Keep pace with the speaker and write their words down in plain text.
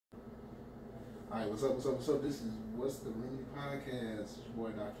All right, what's up, what's up, what's up? This is What's the Remedy Podcast. It's your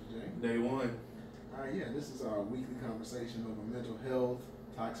boy, Dr. J. Day one. All right, yeah, this is our weekly conversation over mental health,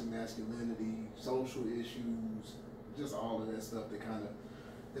 toxic masculinity, social issues, just all of that stuff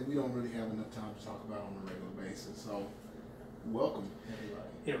that we don't really have enough time to talk about on a regular basis. So, welcome, everybody.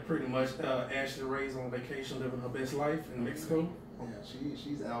 Yeah, pretty much. Ashley Ray's on vacation, living her best life in Mexico. Yeah,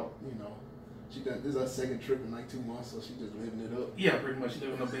 she's out, this is her second trip in like 2 months, so she's just living it up. Yeah, pretty much. She's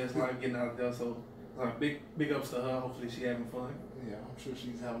living her best life, getting out of there. So, big ups to her. Hopefully, she having fun. Yeah, I'm sure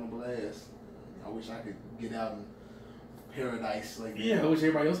she's having a blast. I wish I could get out in paradise like that. Yeah, I wish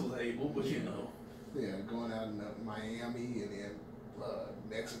everybody else was able, but Yeah, going out in Miami and then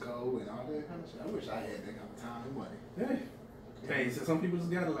Mexico and all that kind of shit. I wish I had that kind of time and money. Hey, so some people just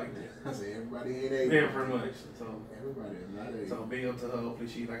got it like that. I say everybody ain't able. Yeah, pretty much. So everybody is not able. So big up to her. Hopefully,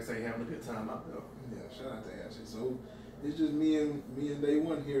 she, like I say, having a good time out there. Yeah, shout out to Ashley. So it's just me and Day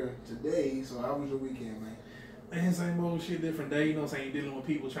One here today. So how was your weekend, man? Man, same old shit, different day. You know what I'm saying? You're dealing with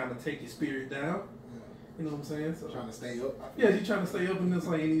people trying to take your spirit down. Yeah. You know what I'm saying? So trying to stay up. Yeah, you're trying to stay up in this,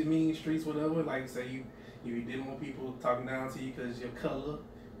 like, in these mean streets, whatever. Like, say you dealing with people talking down to you because your color.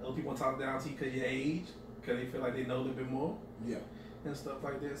 Other people talk down to you because your age, because they feel like they know a little bit more. Yeah. And stuff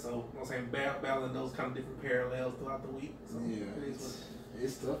like that. So, you know what I'm saying? Battling those kind of different parallels throughout the week. So, yeah.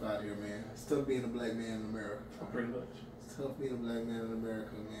 It's tough out here, man. It's tough being a black man in America. Pretty much. It's tough being a black man in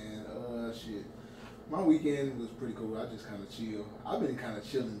America, man. Shit. My weekend was pretty cool. I just kind of chill. I've been kind of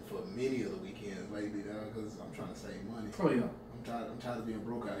chilling for many of the weekends lately, because I'm trying to save money. Oh yeah. I'm tired of being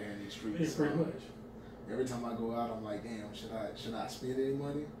broke out here in these streets. Yeah, pretty much. Every time I go out, I'm like, damn, should I spend any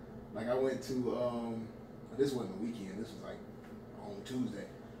money? Like I went to this wasn't the weekend. This was like on Tuesday,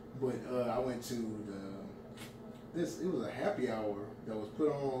 but I went to it was a happy hour that was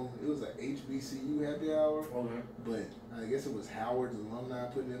put on. It was an HBCU happy hour. Okay. But I guess it was Howard's alumni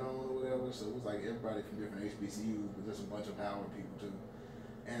putting it on or whatever. So it was like everybody from different HBCUs, but just a bunch of Howard people too.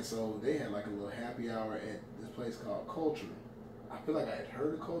 And so they had like a little happy hour at this place called Culture. I feel like I had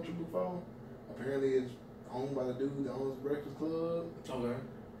heard of Culture before. Apparently it's owned by the dude that owns Breakfast Club. Okay.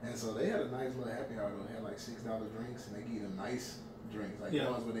 And so they had a nice little happy hour. They had like $6 drinks, and they give them nice drinks, like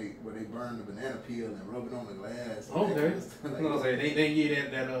ones where they burn the banana peel and rub it on the glass. Okay. Like, no, they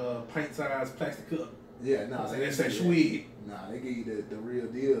give that pint-sized plastic cup. Yeah, no, that's that sweet. Nah, they give you the real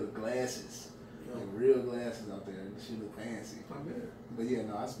deal, the glasses. Like real glasses out there. She look fancy. But yeah,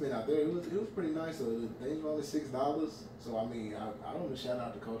 no, I spent out there. It was pretty nice. So the things were only $6. So I mean, I don't shout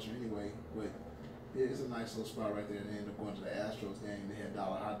out the Culture anyway, but yeah, it's a nice little spot right there. And they ended up going to the Astros game. They had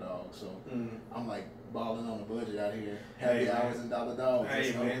dollar hot dogs. So I'm like balling on the budget out here. Happy hours and dollar dogs.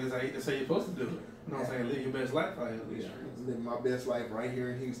 Hey man, that's how you're supposed to do it. You know what I'm saying? Live your best life out here. Yeah, living my best life right here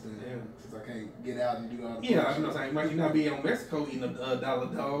in Houston. Yeah. Since I can't get out and do all the you know what I'm saying? You might not be in Mexico eating a dollar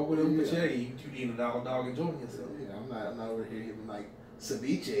dog, whatever, but you eating a dollar dog enjoying yourself. Yeah, I'm not over here eating like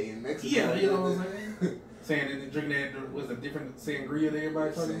ceviche in Mexico. Yeah, you know what I'm saying? Saying that drinking that was a different sangria that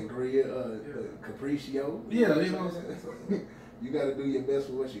everybody talking about? Sangria, Capriccio. Yeah, you know what I'm saying? You got to do your best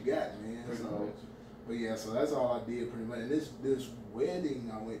with what you got, man. But yeah, so that's all I did pretty much. And this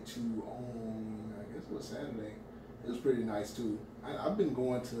wedding I went to on, I guess it was Saturday. It was pretty nice too. I've been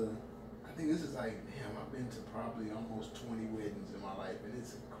going to, I think this is like, damn, I've been to probably almost 20 weddings in my life, and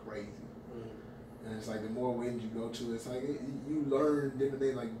it's crazy. And it's like the more weddings you go to, it's like you learn different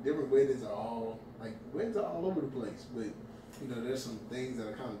things. Like different weddings are all over the place, but there's some things that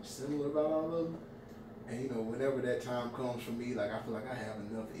are kind of similar about all of them. And whenever that time comes for me, like I feel like I have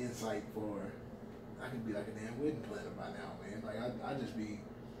enough insight I could be like a damn wedding planner by now, man. Like I just be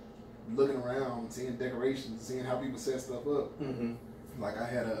looking around, seeing decorations, seeing how people set stuff up. Like I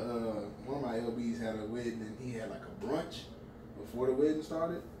had one of my LBs had a wedding, and he had like a brunch before the wedding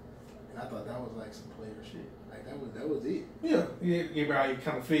started. And I thought that was like some player shit. Like that was it. Yeah, everybody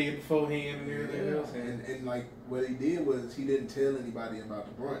kind of fed beforehand and everything else. And like what he did was he didn't tell anybody about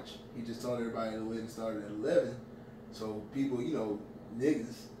the brunch. He just told everybody the wedding started at 11. So people,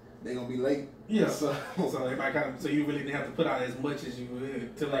 niggas, they gonna be late. Yeah. So everybody so you really didn't have to put out as much as you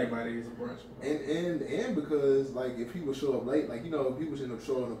would tell everybody it's a brunch. And because like if people show up late, like people end up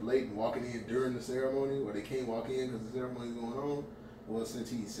showing up late and walking in during the ceremony, or they can't walk in because the ceremony's going on. Well, since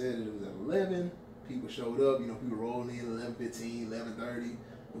he said it was at 11, people showed up. People rolling in 11:15, 11:30.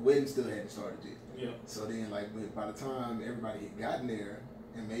 The wedding still hadn't started yet. Yeah. So then, like, by the time everybody had gotten there,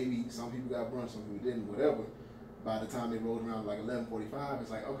 and maybe some people got brunch, some people didn't, whatever. By the time they rolled around like 11:45,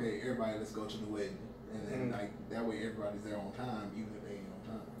 it's like, okay, everybody, let's go to the wedding, and then like that way everybody's there on time, even if they ain't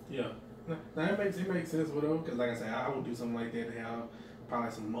on time. Yeah. Now it makes sense, whatever. Because like I said, I would do something like that to have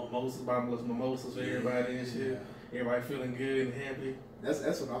probably some mimosas, bottomless mimosas for everybody and shit. Everybody feeling good and happy.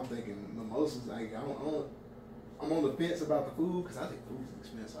 That's what I'm thinking. Mimosas, like I'm on the fence about the food because I think food is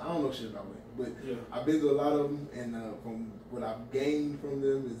expensive. I don't know shit about it, but Yeah. I've been to a lot of them, and from what I've gained from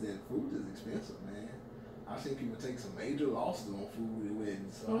them is that food is expensive, man. I've seen people take some major losses on food at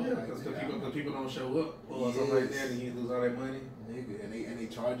weddings. So Oh yeah, because people don't show up or something like that, and you lose all that money. Nigga, and they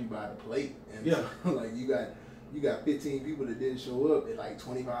charge you by the plate, and yeah, so, like you got 15 people that didn't show up at like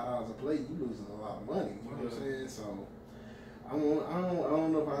 $25 a plate. You losing a lot of money. You know what I'm saying? So I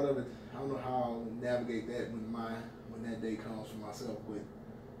don't know if I don't know how I'll navigate that when that day comes for myself, but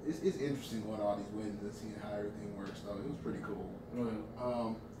it's interesting going to all these weddings and seeing how everything works. Though it was pretty cool.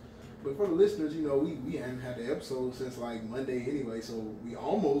 Right. But for the listeners, you know, we hadn't had the episode since like Monday anyway, so we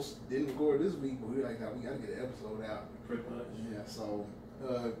almost didn't record this week, but we were like, we got to get an episode out. Pretty much. Yeah. So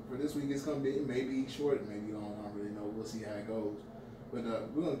for this week, it's gonna be maybe short, maybe long. I don't really know. We'll see how it goes. But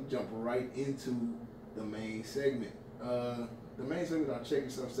we're gonna jump right into the main segment. The main segment, our Check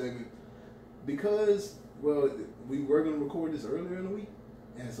Yourself segment, because we were gonna record this earlier in the week,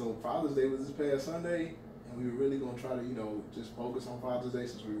 and so Father's Day was this past Sunday. And we were really going to try to, just focus on Father's Day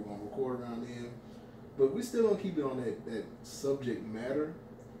since we were going to record around then. But we still going to keep it on that subject matter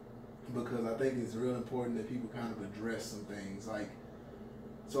because I think it's real important that people kind of address some things. Like,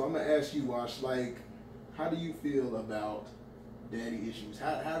 so I'm going to ask you, Wash, like, how do you feel about daddy issues?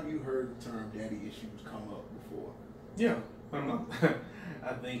 How have you heard the term daddy issues come up before? Yeah,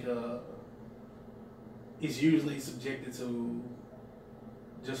 I think it's usually subjected to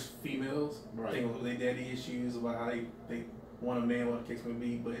just females. Right. Think of their daddy issues about how they want a man, what the case may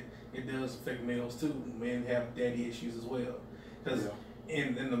be, but it does affect males too. Men have daddy issues as well. Because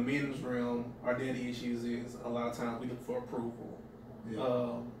in the men's realm, our daddy issues is a lot of times we look for approval.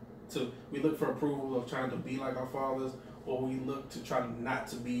 Yeah. We look for approval of trying to be like our fathers, or we look to try not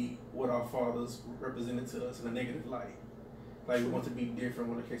to be what our fathers represented to us in a negative light. Like we want to be different,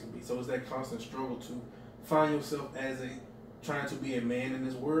 what the case may be. So it's that constant struggle to find yourself as trying to be a man in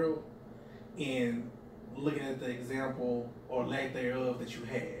this world and looking at the example or lack thereof that you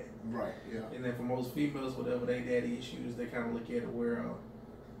had. Right, yeah. And then for most females, whatever they daddy issues, they kind of look at it where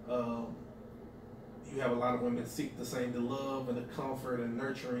you have a lot of women seek the love and the comfort and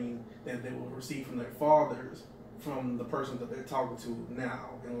nurturing that they will receive from their fathers, from the person that they're talking to now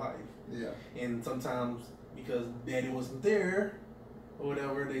in life. Yeah. And sometimes because daddy wasn't there or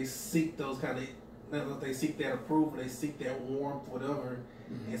whatever, they seek those kind of, they seek that approval, they seek that warmth, whatever,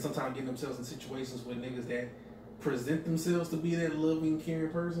 and sometimes get themselves in situations with niggas that present themselves to be that loving, caring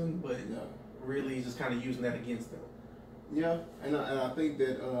person, but really just kind of using that against them. Yeah, and I think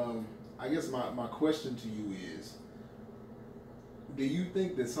that, I guess my question to you is, do you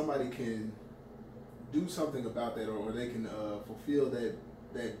think that somebody can do something about that, or they can fulfill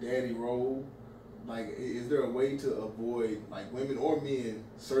that daddy role? Like, is there a way to avoid, like, women or men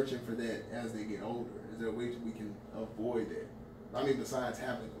searching for that as they get older? Is there a way we can avoid that? I mean, besides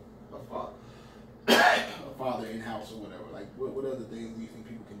having a father in house or whatever, like, what other things do you think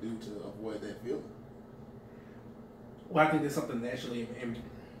people can do to avoid that feeling? Well, I think there's something naturally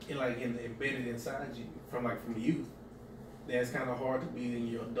embedded inside you from youth. That's kind of hard to be in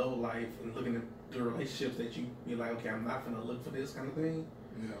your adult life and looking at the relationships that you be like, okay, I'm not gonna look for this kind of thing.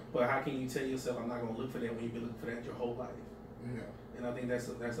 Yeah. But how can you tell yourself I'm not gonna look for that when you've been looking for that your whole life? Yeah. And I think that's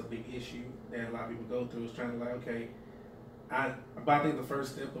a big issue that a lot of people go through, is trying to okay, but I think the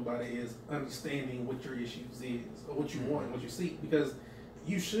first step about it is understanding what your issues is, or what you want, what you seek, because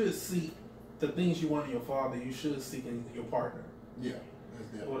you should seek the things you want in your father. You should seek in your partner. Yeah. That's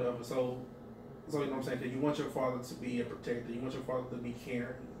definitely. Whatever. So you know what I'm saying? Because you want your father to be a protector. You want your father to be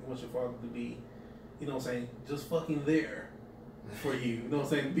caring. You want your father to be, you know what I'm saying, just fucking there for you. You know what I'm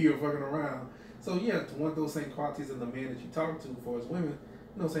saying? Be your fucking around. So yeah, to want those same qualities in the man that you talk to for as women,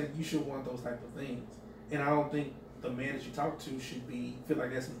 you know what I'm saying, you should want those type of things. And I don't think the man that you talk to should feel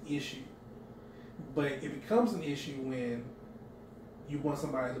like that's an issue. But it becomes an issue when you want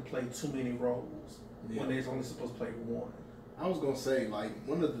somebody to play too many roles when they're only supposed to play one. I was gonna say, like,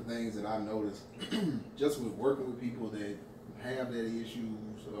 one of the things that I noticed just with working with people that have daddy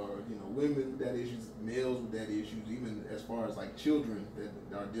issues, or women with daddy issues, males with daddy issues, even as far as like children that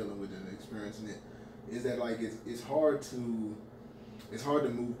are dealing with it and experiencing it, is that like it's hard to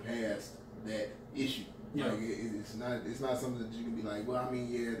move past that issue. Yeah. Like it's not something that you can be like, well, I mean,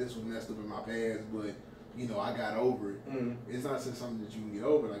 yeah, this was messed up in my past, but I got over it. It's not just something that you can get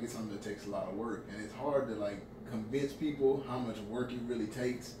over. Like, it's something that takes a lot of work, and it's hard to like convince people how much work it really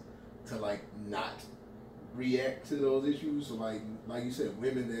takes to like not react to those issues. So like you said,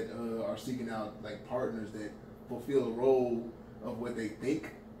 women that are seeking out like partners that fulfill a role of what they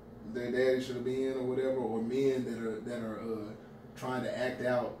think their daddy should have been or whatever, or men that are trying to act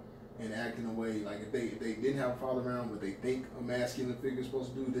out and act in a way like if they didn't have a father around, but they think a masculine figure is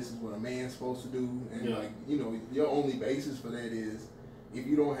supposed to do, this is what a man's supposed to do, and like your only basis for that is if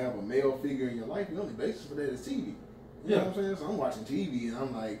you don't have a male figure in your life, your only basis for that is TV. You know what I'm saying? So I'm watching TV and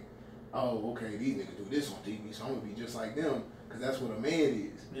I'm like, oh, okay, these niggas do this on TV, so I'm gonna be just like them because that's what a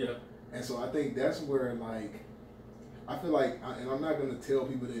man is. Yeah. And so I think that's where like I feel like, and I'm not gonna tell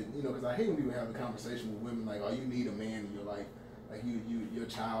people that because I hate when people have a conversation with women like, oh, you need a man in your life. Like your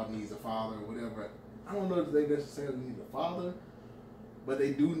child needs a father or whatever. I don't know if they necessarily need a father, but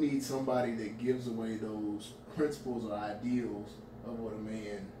they do need somebody that gives away those principles or ideals of what a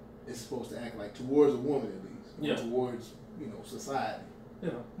man is supposed to act like towards a woman at least, or towards society.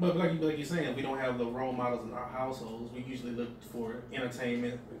 Yeah, but like you're saying, if we don't have the role models in our households, we usually look for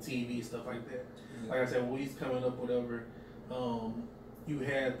entertainment and TV stuff like that. Yeah. Like I said, when we was coming up, whatever, you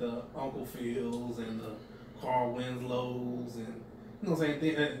had the Uncle Phils and the Carl Winslows and what I'm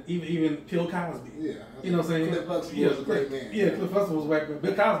saying, even Bill Cosby. Yeah, you know what I'm saying. Cliff Huxtable was a great man. Yeah, Cliff Huxtable was whack, but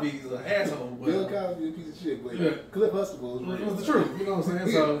Bill Cosby is an asshole. But Bill Cosby is a piece of shit, but Cliff Huxtable was the truth. You know what I'm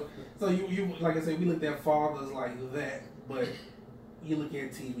saying? So you like I said, we looked at fathers like that, but you look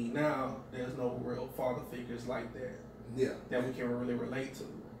at TV now, there's no real father figures like that. Yeah, that we can really relate to.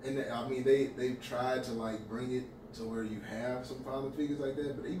 And I mean, they've tried to like bring it to where you have some father figures like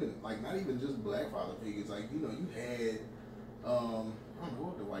that, but even like not even just black father figures. Like you had, I don't know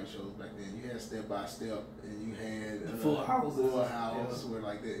what the white shows back then. You had Step by Step, and you had Full House. Full House, where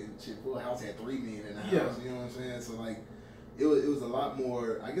like Full House had 3 men in the house. You know what I'm saying? So like, it was a lot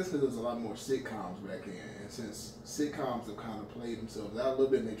more. I guess because it was a lot more sitcoms back then, and since sitcoms have kind of played themselves out a little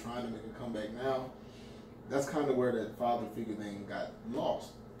bit, and they're trying to make a comeback now. That's kind of where that father figure thing got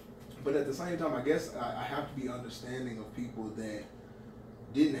lost. But at the same time, I guess I have to be understanding of people that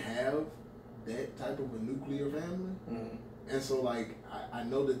didn't have that type of a nuclear family. Mm-hmm. And so, like, I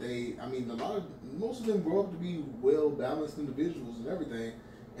know that most of them grow up to be well-balanced individuals and everything.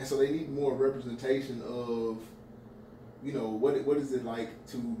 And so they need more representation of, what is it like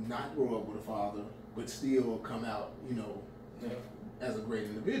to not grow up with a father, but still come out, as a great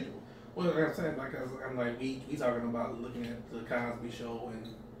individual. Well, like I'm saying, I'm like, we talking about looking at the Cosby Show and,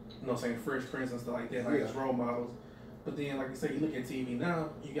 Fresh Prince and stuff like that, as role models. But then, like you say, you look at TV now,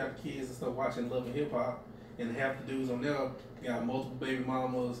 you got kids and stuff watching Love and Hip Hop, and half the dudes on there got multiple baby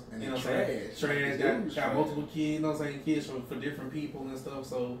mamas, and got multiple kids, kids for different people and stuff.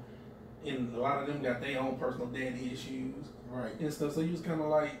 So, and a lot of them got their own personal daddy issues, right, and stuff. So you was kind of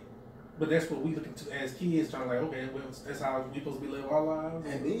like, but that's what we looking to as kids, trying to like, okay, well, that's how we supposed to be living our lives.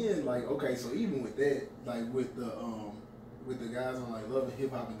 And then like, okay, so even with that, like with the guys on like Love and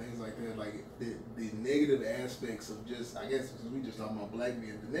Hip Hop and things like that, like the negative aspects of just, I guess because we just talking about black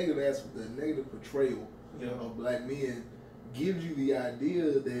men, the negative portrayal of black men gives you the idea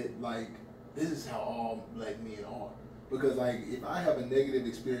that like this is how all black men are. Because like if I have a negative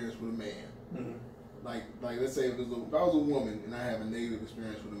experience with a man, mm-hmm. like let's say if I was a woman and I have a negative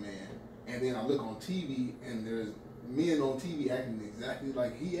experience with a man, and then I look on TV and there's men on TV acting exactly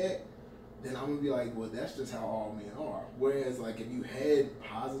like he act, then I'm gonna be like, well, that's just how all men are. Whereas like if you had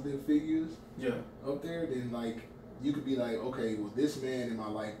positive figures up there, then like you could be like, okay, well, this man in my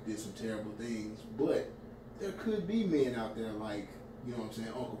life did some terrible things, but there could be men out there like, you know what I'm saying,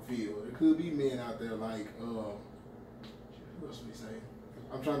 Uncle Phil. There could be men out there like, who else would we say?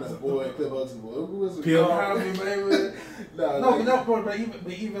 I'm trying to avoid Cliff Huxtable. Who was it? Bill Cosby, baby.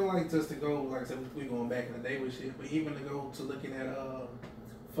 But even like just to go, like I said, we going back in the day with shit. But even to go to looking at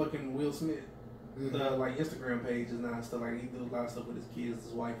fucking Will Smith, mm-hmm. Like Instagram pages now and stuff, like he do a lot of stuff with his kids,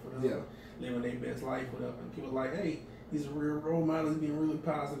 his wife, whatever, living their best life, whatever. And people are like, hey, he's a real role model, he's being really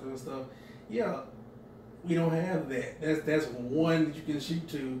positive and stuff. Yeah, we don't have that. That's one that you can shoot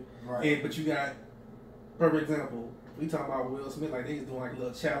to, right? But you got perfect example. We talk about Will Smith, like they was doing like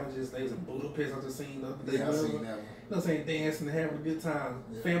little challenges. They was in Budapest, I just seen the other day. Yeah, I seen that one. You know what I'm saying? Dancing and having a good time,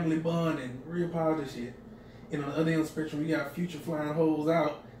 family bonding, real positive shit. And on the other end of the spectrum, you got Future flying hoes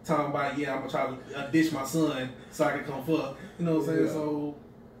out, talking about, I'm gonna try to ditch my son so I can come fuck. You know what I'm saying? So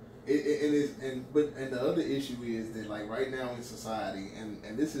and the other issue is that like right now in society,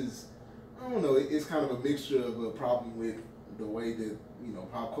 and this is, I don't know, it's kind of a mixture of a problem with the way that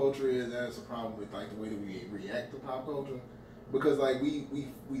pop culture is, and it's a problem with like the way that we react to pop culture, because like we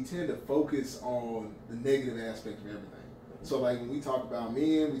tend to focus on the negative aspect of everything. So like when we talk about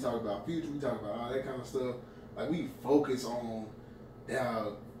men, we talk about Future, we talk about all that kind of stuff. Like we focus on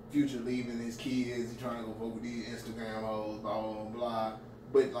Future leaving his kids, he's trying to go fuck with these Instagram hoes, blah blah blah.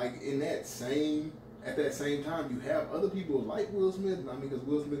 But like at that same time, you have other people like Will Smith. I mean, because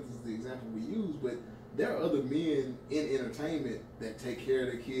Will Smith is the example we use, but there are other men in entertainment that take care of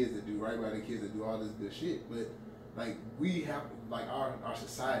their kids, that do right by their kids, that do all this good shit. But like we have, like our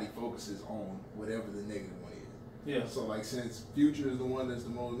society focuses on whatever the negative one is. Yeah. So like since Future is the one that's the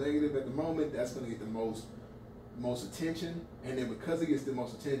most negative at the moment, that's gonna get the most attention, and then because it gets the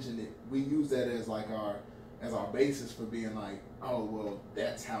most attention, we use that as like our basis for being like, oh well,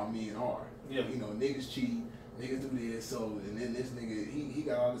 that's how men are. Yeah. You know, niggas cheat, niggas do this, so and then this nigga he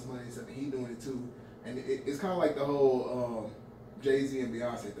got all this money, so he doing it too, and it's kind of like the whole Jay-Z and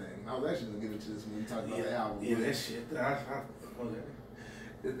Beyonce thing. I was actually gonna get into this when we talked about the album. Yeah, that shit.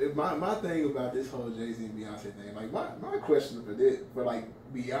 My thing about this whole Jay-Z and Beyonce thing, like my question for like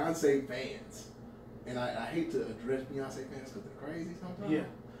Beyonce fans, and I hate to address Beyonce fans because they're crazy sometimes. Yeah.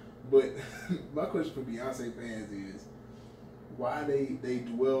 But my question for Beyonce fans is why they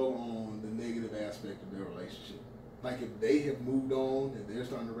dwell on the negative aspect of their relationship. Like if they have moved on and they're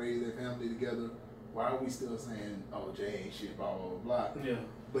starting to raise their family together, why are we still saying, oh, Jay ain't shit, blah, blah, blah, blah. Yeah.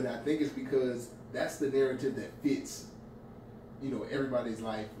 But I think it's because that's the narrative that fits, you know, everybody's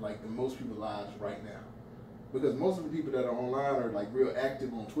life, like the most people's lives right now. Because most of the people that are online are like real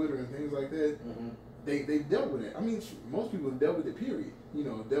active on Twitter and things like that. Mm-hmm. They've dealt with it. I mean, most people have dealt with it, period. You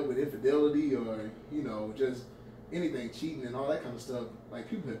know, dealt with infidelity or, you know, just anything, cheating and all that kind of stuff. Like,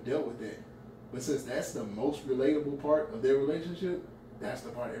 people have dealt with that. But since that's the most relatable part of their relationship, that's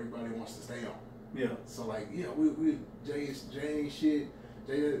the part everybody wants to stay on. Yeah. So, like, yeah, we Jay ain't shit.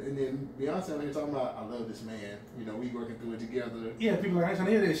 Jay, and then Beyonce on here talking about, I love this man. You know, we working through it together. Yeah, people are like, I ain't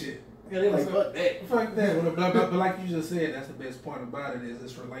trying to hear that shit. Yeah, they're like, fuck that. Fuck that. But like you just said, that's the best part about it is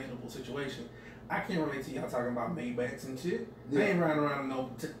it's a relatable situation. I can't relate to y'all talking about Maybachs and shit. Yeah. I ain't riding around no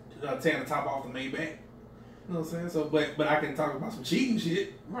tearing the top off the Maybach. You know what I'm saying? So, but I can talk about some cheating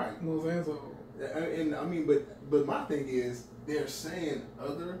shit. Right. You know what I'm saying? So, and I mean, but my thing is they're saying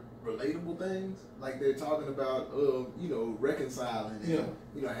other relatable things, like they're talking about, you know, reconciling and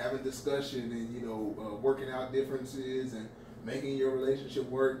you know, having discussion and you know, working out differences and making your relationship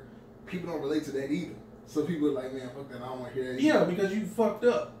work. People don't relate to that either. So people are like, man, fuck that, I don't want to hear that. Yeah, because you fucked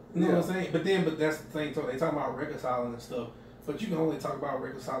up. You know what I'm saying? But that's the thing too. They talk about reconciling and stuff, but you can only talk about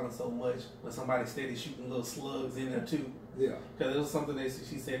reconciling so much when somebody's steady shooting little slugs in there too. Yeah. Because it was something that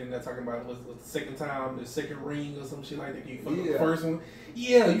she said in there talking about was the second time, the second ring or some shit like that. You fuck up the first one.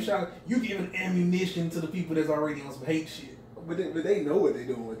 Yeah, you giving ammunition to the people that's already on some hate shit. But they know what they're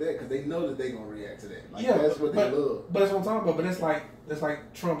doing with that because they know that they're gonna react to that. Like, that's what they love. But that's what I'm talking about. But that's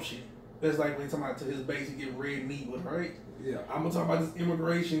like Trump shit. That's like when he's talking about to his base, he get red meat with, right? Yeah. I'm gonna talk about this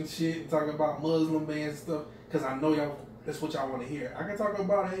immigration shit and talk about Muslim bans stuff because I know y'all. That's what y'all want to hear. I can talk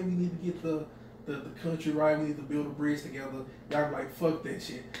about, hey, we need to get the country right. We need to build a bridge together. Y'all be like, fuck that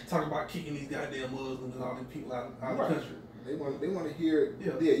shit. Talk about kicking these goddamn Muslims and all these people out of the country. They want to hear.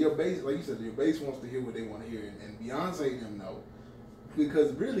 Yeah. Your base, like you said, your base wants to hear what they want to hear, and Beyonce them know,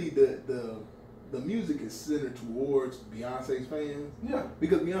 because really the music is centered towards Beyonce's fans. Yeah.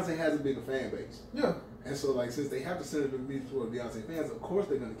 Because Beyonce has a bigger fan base. Yeah. And so, like, since they have to center the music towards Beyonce fans, of course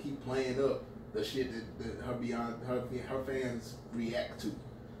they're gonna keep playing up the shit that her fans react to.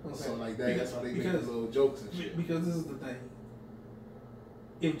 Okay. So, like that's why they make little jokes and shit. Because this is the thing.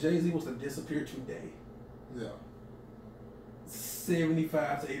 If Jay-Z was to disappear today,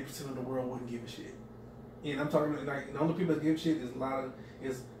 75 to 80% of the world wouldn't give a shit. And I'm talking like the only people that give shit is about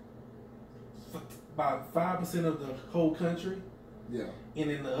 5% of the whole country. Yeah. And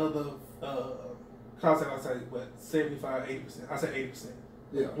then the other I say what 75, 80%. I say 80%.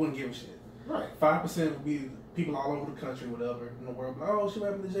 Yeah. Wouldn't give a shit. Right. 5% would be people all over the country, whatever, in the world. Like, oh, shit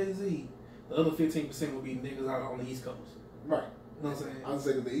happened to Jay-Z. The other 15% would be niggas out on the East Coast. Right. You know what I'm saying? I was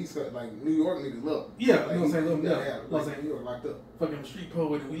saying the East Coast, like New York niggas love. Yeah, like, you know what I'm saying? Love him. Yeah, like New York locked up. Fucking street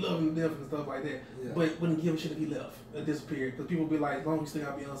poet, and we love him to death and stuff like that. Yeah. But wouldn't give a shit if he left and disappeared. Because people would be like, as long as we still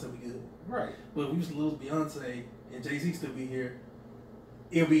got Beyonce, we good. Right. But if we used to lose Beyonce and Jay-Z still be here,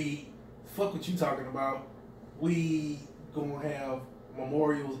 it'll be, fuck what you talking about. We gonna have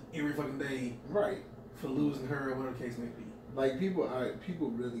memorials every fucking day. Right. For losing her or whatever the case may be. Like people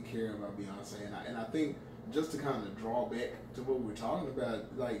really care about Beyonce, and I think just to kind of draw back to what we're talking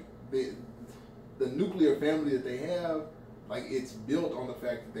about, like the nuclear family that they have, like it's built on the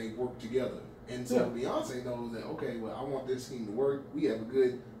fact that they work together. And so Beyonce knows that, okay, well, I want this team to work. We have a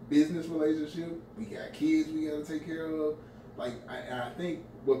good business relationship. We got kids we got to take care of. Like, I think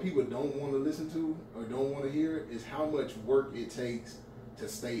what people don't want to listen to or don't want to hear is how much work it takes to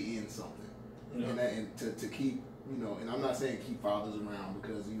stay in something. Yeah. And to keep, you know, and I'm not saying keep fathers around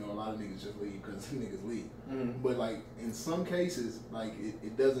because, you know, a lot of niggas just leave because niggas leave. Mm-hmm. But, like, in some cases, like,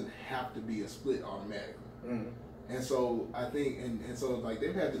 it doesn't have to be a split automatically. Mm-hmm. And so I think, and so like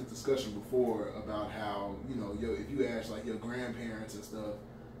they've had this discussion before about how, you know, if you ask like your grandparents and stuff,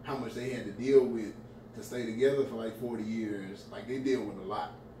 how much they had to deal with to stay together for like 40 years, like they deal with a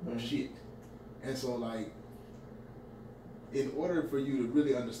lot of shit. And so like, in order for you to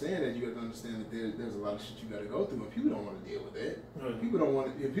really understand that, you have to understand that there's a lot of shit you got to go through, and people don't want to deal with that. People don't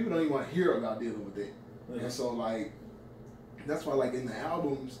even want to hear about dealing with it. And so like, that's why like in the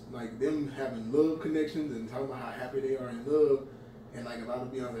albums, like them having love connections and talking about how happy they are in love, and like a lot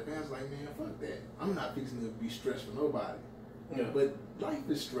of Beyonce fans like, man, fuck that. I'm not fixing to be stressed for nobody. Yeah. But life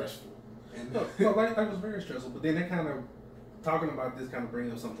is stressful. And no, life was very stressful. But then they kind of talking about this kind of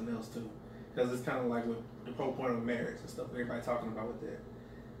brings up something else too, because it's kind of like with the whole point of marriage and stuff. Everybody talking about with that.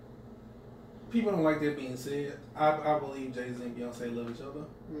 People don't like that being said. I believe Jay-Z and Beyonce love each other.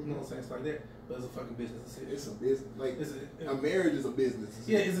 You know what I'm saying? It's like that. But it's a fucking business decision. It's a business. Like, a marriage is a business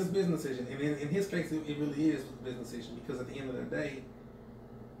decision. Yeah, it's a business decision. And in his case, it really is a business decision, because at the end of the day,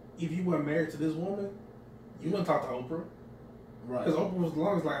 if you weren't married to this woman, you wouldn't talk to Oprah. Right. Because Oprah was the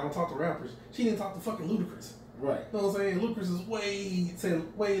longest like, I don't talk to rappers. She didn't talk to fucking Ludacris. Right. You know what I'm saying? Ludacris is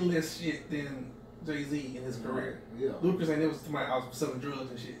said way less shit than Jay-Z in his career. Right. Yeah. Ludacris ain't never somebody out selling drugs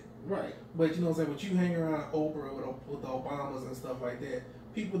and shit. Right. But you know what I'm saying? But you hang around Oprah with the Obamas and stuff like that,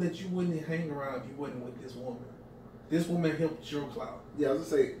 people that you wouldn't hang around if you wasn't with this woman. This woman helped your clout. Yeah, I was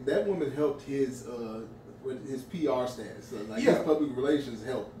gonna say that woman helped his with his PR status. So, like his public relations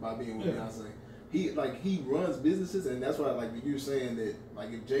helped by being with Beyonce. He runs businesses, and that's why like you're saying that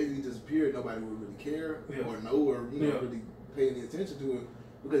like if Jay-Z disappeared, nobody would really care or know or really pay any attention to it,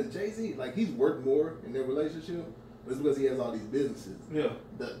 because Jay-Z like he's worked more in their relationship. But it's because he has all these businesses. Yeah.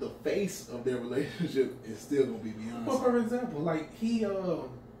 The face of their relationship is still gonna be Beyonce. Well, for example, like he's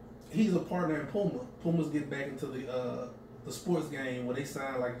a partner in Puma. Puma's getting back into the sports game where they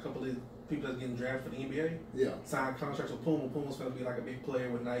sign like a couple of people that's getting drafted for the NBA. Yeah. Sign contracts with Puma. Puma's gonna be like a big player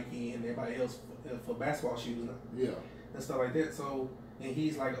with Nike and everybody else for basketball shoes now. Yeah. And stuff like that. So, and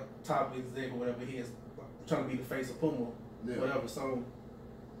he's like a top exec or whatever. He is trying to be the face of Puma. Yeah. Whatever. So,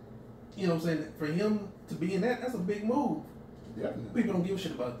 you know what I'm saying? For him to be in that's a big move. Definitely. People don't give a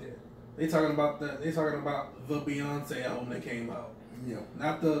shit about that. They talking about the Beyonce album that came out. Yeah.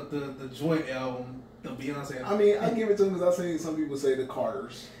 Not the joint album, the Beyonce album. I mean, I give it to them because I've seen some people say the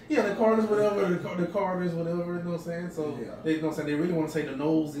Carters. Yeah, the Carters, whatever. The Carters, whatever. You know what I'm saying? So they, you know what I'm saying? They really want to say the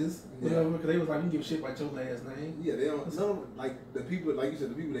Noses, whatever, because they was like, we give a shit about your last name. Yeah, they don't. No, like the people, like you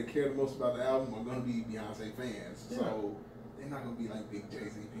said, the people that care the most about the album are gonna be Beyonce fans. Yeah. So they're not gonna be like big Jay-Z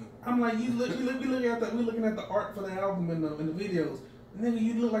people. I'm like, we looking at the art for the album and the videos. Nigga,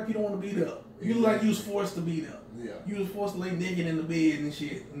 you look like you don't want to be there. You look like you was forced to be there. Yeah. You was forced to lay naked in the bed and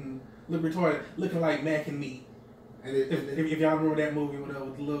shit and look retarded, looking like Mac and Me. And if y'all remember that movie with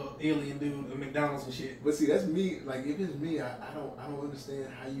the little alien dude at McDonald's and shit. But see, that's me. Like, if it's me, I don't understand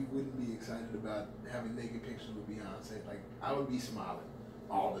how you wouldn't be excited about having naked pictures with Beyonce. Like, I would be smiling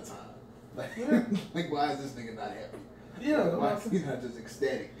all the time. Like why is this nigga not happy? Yeah, why is he not just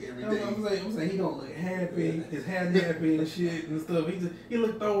ecstatic every day? I'm saying he don't look happy. His hair nappy and shit and stuff. He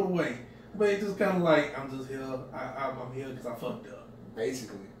look thrown away. But it's just kind of like, I'm just here. I'm here because I fucked up.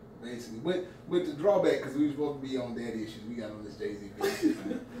 Basically. But with the drawback, because we were supposed to be on daddy issues, we got on this Jay-Z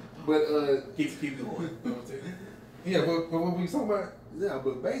thing. But keep going. Yeah, but what were you talking about? Yeah,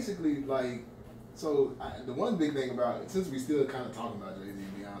 but basically, like, so the one big thing about it, since we still kind of talking about Jay-Z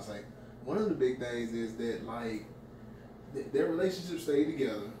and Beyonce, one of the big things is that like their relationship stayed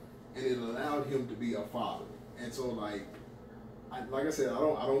together, and it allowed him to be a father. And so like I said, I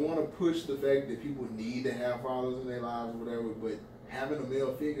don't want to push the fact that people need to have fathers in their lives or whatever, but having a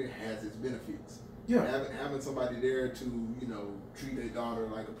male figure has its benefits. Yeah. Having somebody there to, you know, treat their daughter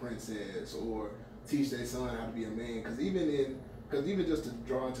like a princess or teach their son how to be a man. Because even just to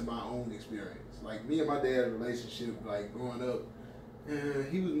draw into my own experience, like me and my dad's relationship, like growing up,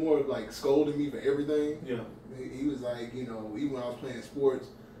 he was more of like scolding me for everything. Yeah. He was like, you know, even when I was playing sports,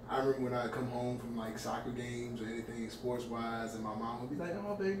 I remember when I'd come home from like soccer games or anything sports wise, and my mom would be like,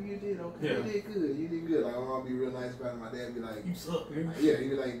 "Oh baby, you did okay, you did good." Like my mom would be real nice about it. My dad would be like, "You suck, man." Yeah, he'd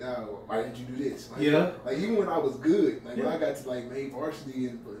be like, "No, why didn't you do this?" Like, like even when I was good, like when I got to like make varsity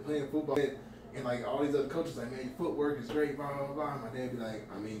and playing football, and like all these other coaches like, "Man, your footwork is great," blah blah blah. My dad would be like,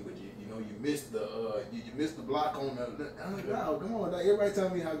 "I mean, but you know, you missed the block on the." I'm like, "No, come on, like, everybody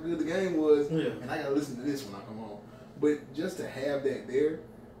telling me how good the game was, and I gotta listen to this when I come home." But just to have that there.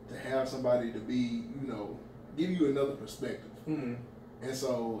 To have somebody to be, you know, give you another perspective. Mm-hmm. And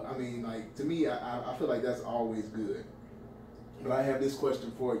so, I mean, like, to me, I feel like that's always good. But I have this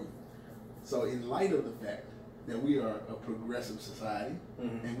question for you. So, in light of the fact that we are a progressive society,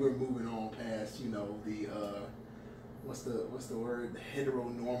 and we're moving on past, you know, what's the word? The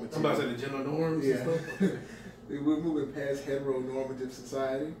heteronormative. I'm about to say the gender norms. Yeah. And stuff. Okay. We're moving past heteronormative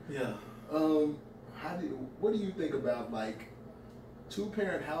society. Yeah. What do you think about like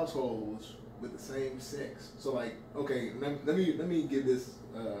 2-parent households with the same sex? So like, okay, let me give this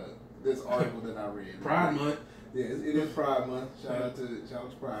article that I read. Pride Month. Yeah, it is Pride Month. Shout out to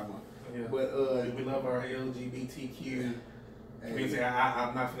Pride Month. Yeah. But we love our LGBTQ. I'm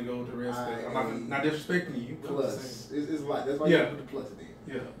I'm not gonna go with the rest. I'm not disrespecting you. Plus, it's like that's why you put the plus in.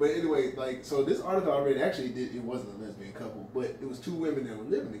 Yeah. But anyway, like, so this article I read actually it wasn't a lesbian couple, but it was 2 women that were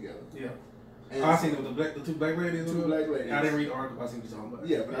living together. Yeah. And I seen it with the 2 black ladies. 2 black ladies. I didn't read the article. I seen what you're talking about.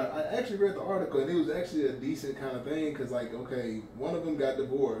 Yeah, but I actually read the article, and it was actually a decent kind of thing, because, like, okay, one of them got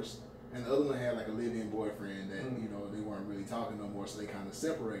divorced, and the other one had, like, a live-in boyfriend that, you know, they weren't really talking no more, so they kind of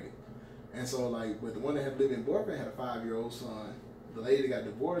separated. And so, like, but the one that had a live-in boyfriend had a 5-year-old son. The lady that got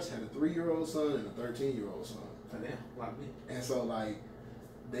divorced had a 3-year-old son and a 13-year-old son. Damn, like me. And so, like,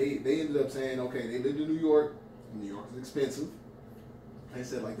 they ended up saying, okay, they lived in New York. New York is expensive. They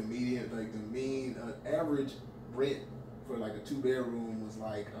said, like, the mean average rent for, like, a 2-bedroom was,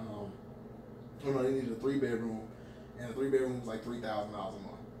 like, they needed a 3-bedroom, and a 3-bedroom was, like, $3,000 a month.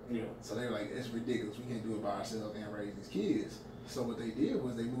 Yeah. So they were like, it's ridiculous. We can't do it by ourselves and raise these kids. So what they did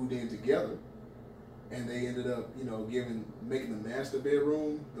was they moved in together, and they ended up, you know, making the master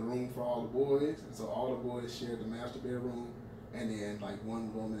bedroom the room for all the boys. And so all the boys shared the master bedroom, and then, like,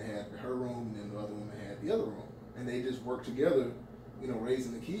 one woman had her room, and then the other woman had the other room. And they just worked together, you know,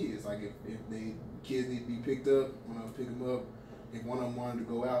 raising the kids. Like, if they kids need to be picked up, one of them pick them up. If one of them wanted to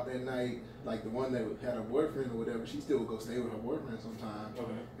go out that night, like the one that had a boyfriend or whatever, she still would go stay with her boyfriend sometimes,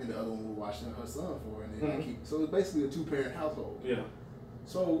 and the other one would watch her son for her, and then so it's basically a 2-parent household. Yeah.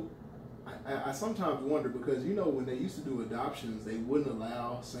 So I sometimes wonder, because, you know, when they used to do adoptions, they wouldn't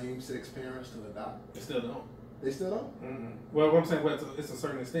allow same-sex parents to adopt. They still don't. They still don't? Mm-hmm. Well, what I'm saying, it's a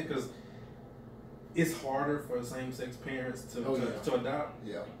certain extent, because it's harder for same-sex parents to adopt.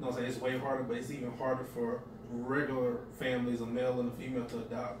 Yeah. You know what I'm saying? It's way harder, but it's even harder for regular families, a male and a female, to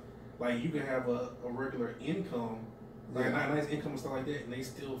adopt. Like, you can have a regular income, like a nice income and stuff like that, and they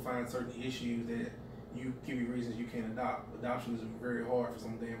still find certain issues that you give you reasons you can't adopt. Adoption is very hard for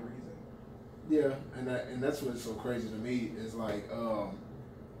some damn reason. Yeah, and that's what's so crazy to me is like that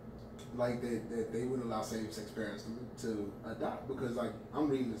they wouldn't allow same-sex parents to adopt, because, like, I'm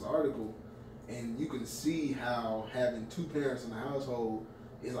reading this article, and you can see how having 2 parents in the household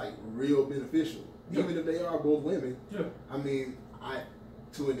is, like, real beneficial. Even if they are both women. Yeah. I mean,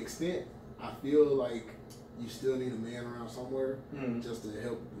 to an extent, I feel like you still need a man around somewhere just to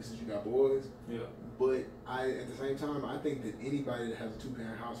help, since you got boys. Yeah. But at the same time, I think that anybody that has a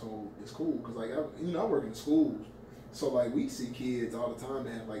 2-parent household is cool, because, like, I work in schools, so, like, we see kids all the time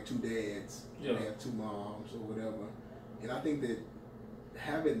that have, like, 2 dads, they have 2 moms or whatever, and I think that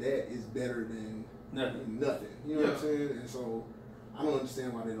having that is better than nothing. You know what I'm saying? And so I don't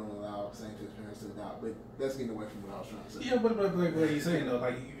understand why they don't allow same-sex parents to adopt, but that's getting away from what I was trying to say. Yeah, but like what you're saying though,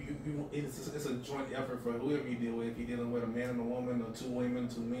 like it's a joint effort for whoever you deal with. If you're dealing with a man and a woman, or 2 women,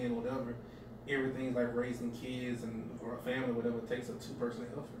 2 men, whatever, everything's like raising kids or a family, whatever, it takes a 2-person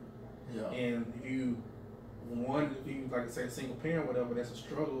effort. Yeah. And if you like I said, a single parent, whatever, that's a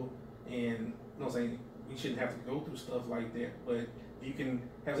struggle, and you know what I'm saying, you shouldn't have to go through stuff like that. But you can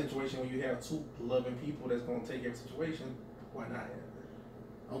have a situation where you have 2 loving people that's gonna take every situation. Why not have it?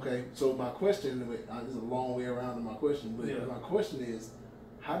 Okay, so my question, this is a long way around to my question, but my question is,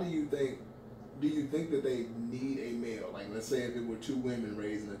 do you think that they need a male? Like, let's say if it were 2 women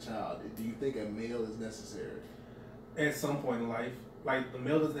raising a child, do you think a male is necessary? At some point in life, like, the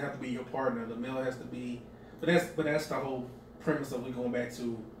male doesn't have to be your partner. The male has to be, but that's the whole premise of we going back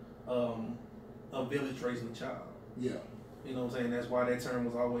to a village raising a child. Yeah. You know what I'm saying? That's why that term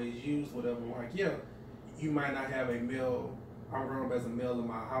was always used, whatever. Like, yeah, you might not have a male, I'm growing up as a male in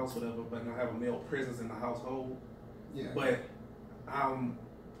my house, whatever, but not have a male presence in the household. Yeah. But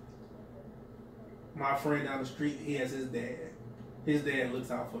my friend down the street, he has his dad. His dad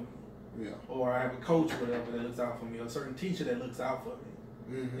looks out for me. Yeah. Or I have a coach, whatever, that looks out for me, or a certain teacher that looks out for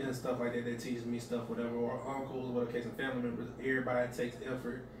me. Mm-hmm. And stuff like that teaches me stuff, whatever, or uncles, whatever case, and family members. Everybody takes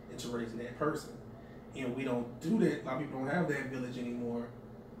effort into raising that person. And we don't do that. A lot of people don't have that village anymore.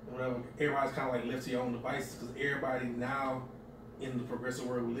 Whatever. Everybody's kind of like left to your own devices, because everybody now in the progressive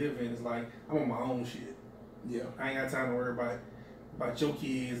world we live in is like, I'm on my own shit. Yeah. I ain't got time to worry about your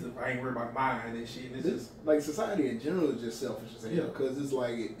kids if I ain't worried about mine and shit. And it's just like society in general is just selfish as hell, because it's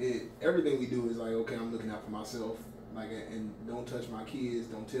like everything we do is like, okay, I'm looking out for myself, like, and don't touch my kids,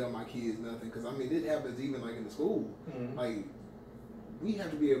 don't tell my kids nothing, because I mean it happens even like in the school, like we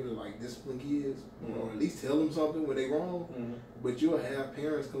have to be able to like discipline kids, or at least tell them something when they wrong. But you'll have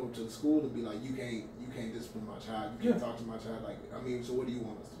parents come up to the school and be like, you can't discipline my child, you can't talk to my child. Like, I mean, so what do you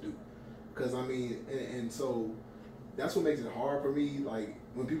want us to do? Because I mean, and so that's what makes it hard for me. Like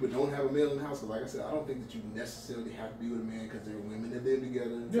when people don't have a male in the house, because like I said, I don't think that you necessarily have to be with a man, because they're women that live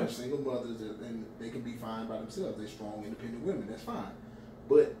together, they're single mothers, and they can be fine by themselves. They're strong, independent women. That's fine.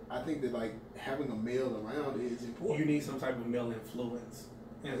 But I think that like having a male around is important. You need some type of male influence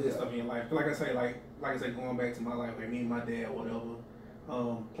and stuff in your life. Like I say, going back to my life, like me and my dad, whatever,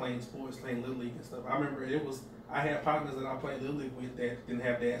 playing sports, playing Little League and stuff. I remember I had partners that I played Little League with that didn't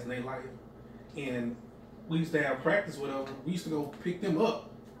have dads in their life, and we used to have practice, whatever. We used to go pick them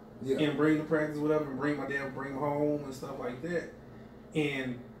up and bring the practice, whatever, and bring my dad, bring them home and stuff like that.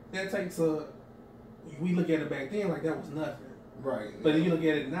 And that takes we look at it back then like that was nothing. Right. But if you look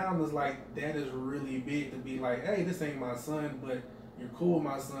at it now, it's like that is really big to be like, hey, this ain't my son, but you're cool with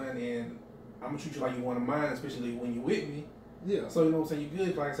my son, and I'm gonna treat you like you're one of mine, especially when you're with me. Yeah. So you know what I'm saying, you're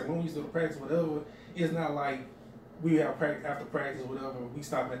good. Like I said, when we used to go to practice, whatever, it's not like we have practice after practice, whatever. We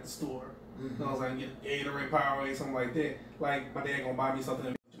stop at the store. You know what I'm saying, get Gatorade, Powerade, something like that. Like my dad gonna buy me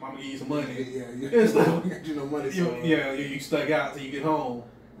something, mama give you some money. Get you no money. You stuck out till you get home.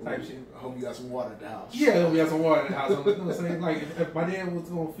 Type shit. I hope you got some water at the house. Yeah, I hope you got some water at the house. You know what I'm saying? Like, if my dad was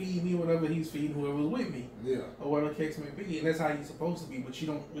going to feed me, whatever, he's feeding whoever was with me. Yeah. Or whatever the case may be. And that's how you're supposed to be, but you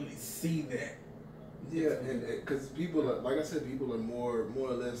don't really see that. Yeah, and because people are, like I said, people are more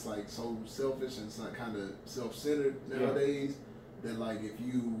or less like so selfish and kind of self-centered nowadays. That like if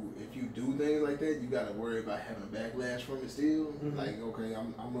you do things like that, you got to worry about having a backlash from it still. Like, okay,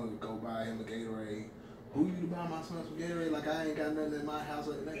 I'm going to go buy him a Gatorade. Who you to buy my son some Gatorade? Like I ain't got nothing in my house.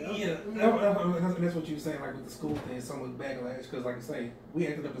 That's what you were saying, like with the school thing, some was backlash. Because like I say, we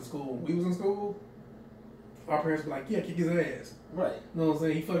ended up in school. When we was in school, our parents were like, yeah, kick his ass. Right. You know what I'm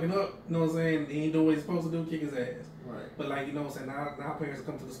saying? He fucking up. You know what I'm saying? He ain't doing what he's supposed to do, kick his ass. Right. But like, you know what I'm saying? Now parents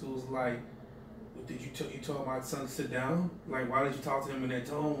come to the schools like, did you told my son to sit down? Like, why did you talk to him in that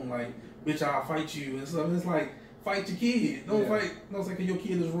tone? Like, bitch, I'll fight you and stuff. And it's like, fight your kid. Don't fight, you know what I'm saying? Because your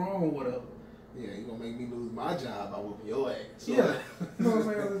kid is wrong or whatever. Yeah, you gonna make me lose my job by whooping your ass. So, yeah, you know what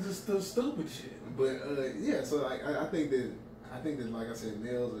I'm saying? It's just the stupid shit. But so like I think that like I said,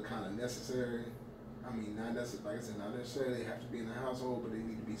 males are kind of necessary. I mean, not necessarily, like I said, not necessarily have to be in the household, but they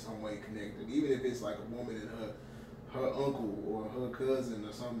need to be some way connected. Even if it's like a woman and her uncle or her cousin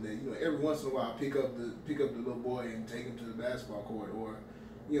or something that every once in a while pick up the little boy and take him to the basketball court, or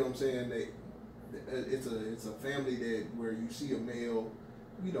you know what I'm saying? It's a family where you see a male,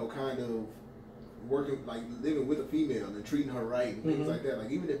 kind of working, like living with a female and treating her right and things like that. Like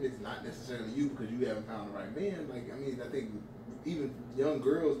even if it's not necessarily you because you haven't found the right man, like I mean, I think even young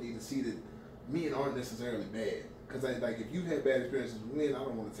girls need to see that men aren't necessarily bad. Because like if you've had bad experiences with men, I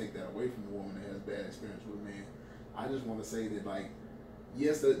don't want to take that away from a woman that has bad experience with men. I just want to say that like,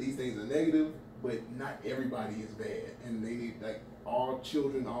 yes, these things are negative, but not everybody is bad, and they need like all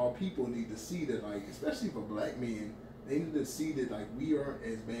children, all people need to see that like, especially for black men. They need to see that like we aren't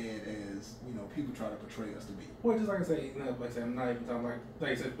as bad as people try to portray us to be. Well, just like I say, like I said, I'm not even talking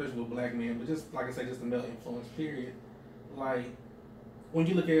like I said, especially with black men, but just like I say, just the male influence. Period. Like when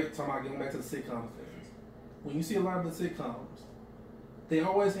you look at talking about going back to the sitcom things, when you see a lot of the sitcoms, they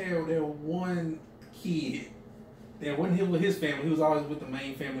always have their one kid that wasn't here with his family. He was always with the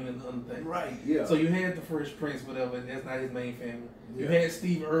main family and the other thing. Right. Yeah. So you had the Fresh Prince, whatever. And that's not his main family. Yeah. You had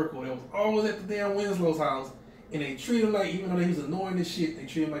Steve Urkel that was always at the damn Winslow's house. And they treat him like, even though he was annoying as shit, they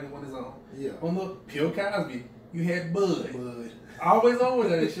treat him like he was his own. Yeah. On the Bill Cosby, you had Bud. Always over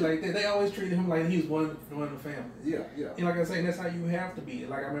there and shit like that. They always treated him like he was one of the family. Yeah, yeah. And like I say, that's how you have to be.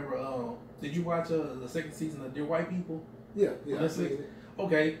 Like I remember, did you watch the second season of Dear White People? Yeah, yeah.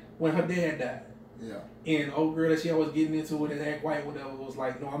 Okay, when her dad died. Yeah. And old girl that she always getting into it and act white, whatever, was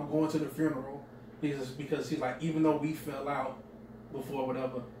like, no, I'm going to the funeral because she's like, even though we fell out before,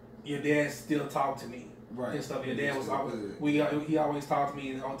 whatever, your dad still talked to me. Right. And stuff. Your dad was always he always talked to me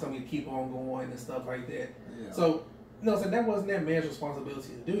and told me to keep on going and stuff like that. Yeah. So so that wasn't that man's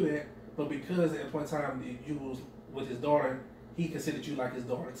responsibility to do that, but because at one time you was with his daughter, he considered you like his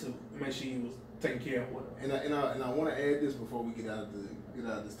daughter too. Make sure you was taking care of her. And I want to add this before we get out of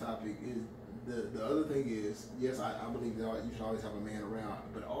this topic is the other thing is, yes, I believe that you should always have a man around,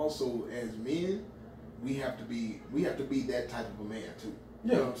 but also as men, we have to be that type of a man too.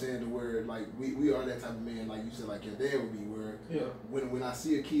 You know what I'm saying? To where like we are that type of man, like you said, like your dad would be. Where when I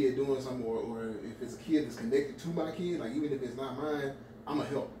see a kid doing something, or if it's a kid that's connected to my kid, like even if it's not mine, I'ma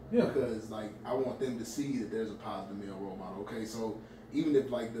help. Yeah. Because like I want them to see that there's a positive male role model. Okay, so even if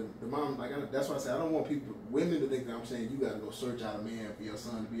like the mom, like that's why I say I don't want women to think that I'm saying you got to go search out a man for your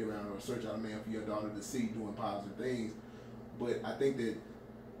son to be around or search out a man for your daughter to see doing positive things. But I think that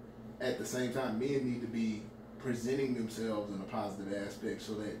at the same time, men need to be presenting themselves in a positive aspect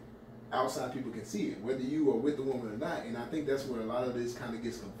so that outside people can see it, whether you are with the woman or not. And I think that's where a lot of this kind of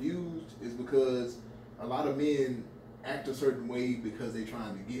gets confused, is because a lot of men act a certain way because they're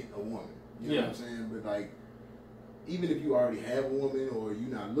trying to get a woman. You know what I'm saying? But like, even if you already have a woman or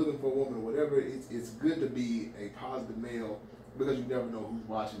you're not looking for a woman or whatever, it's good to be a positive male, because you never know who's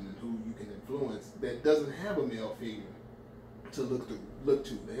watching and who you can influence that doesn't have a male figure to look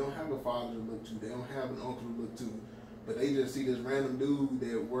to. They don't have a father to look to. They don't have an uncle to look to. But they just see this random dude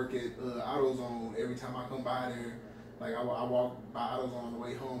that work at AutoZone. Every time I come by there, like I walk by AutoZone on the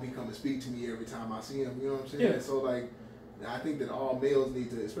way home, he come and speak to me every time I see him. You know what I'm saying? Yeah. So like, I think that all males need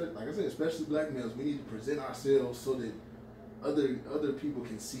to, especially, like I said, especially black males, we need to present ourselves so that other people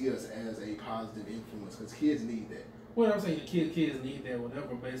can see us as a positive influence, because kids need that. Well, I'm saying kids need that,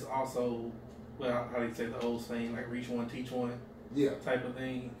 whatever, but it's also, well, how do you say the old saying, like reach one, teach one, type of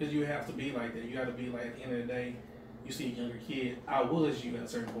thing. Because you have to be like that. You got to be like, at the end of the day, you see a younger kid. I was you at a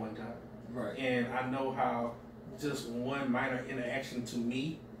certain point in time, right? And I know how just one minor interaction to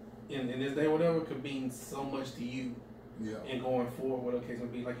me in this day, whatever, could mean so much to you. Yeah. And going forward, whatever the case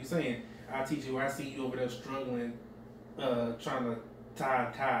may be, like you're saying, I teach you. I see you over there struggling, trying to tie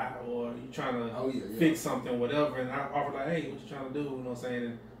a tie, or you trying to fix something, whatever, and I offer like, hey, what you trying to do? You know what I'm saying?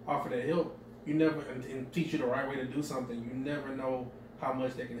 And offer that help. You never, and teach you the right way to do something. You never know how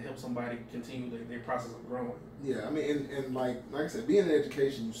much that can help somebody continue their process of growing. Yeah, I mean, and like I said, being in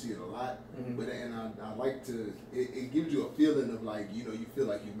education, you see it a lot. Mm-hmm. But I like to, it gives you a feeling of like, you know, you feel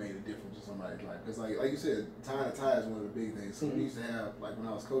like you've made a difference in somebody's life. Because like you said, tying a tie is one of the big things. So we used to have, like when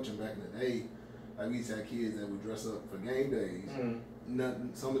I was coaching back in the day, like we used to have kids that would dress up for game days.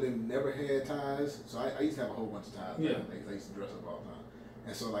 Some of them never had ties, so I used to have a whole bunch of ties. Yeah. I used to dress up all the time.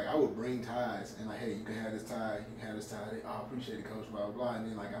 And so like I would bring ties and like, hey, you can have this tie, you can have this tie. They, oh, I appreciate it, coach, blah, blah, blah. And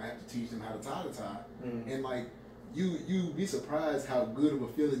then like I have to teach them how to tie the tie. And like you be surprised how good of a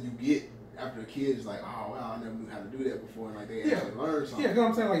feeling you get after a kid is like, oh wow, I never knew how to do that before, and like they actually learn something. Yeah, because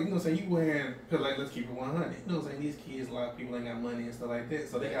I'm saying, like, you know what I'm saying, you wearing, because like, let's keep it 100. You know what I'm saying, these kids, a lot of people ain't got money and stuff like that,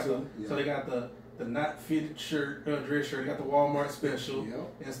 so they got so they got the not fitted shirt, dress shirt, they got the Walmart special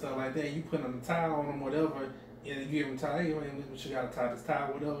and stuff like that. You put on a tie on them, whatever, and you give them a tie, hey, man, you got to tie this tie,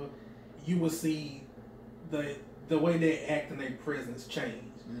 whatever. You will see the way they act and their presence change.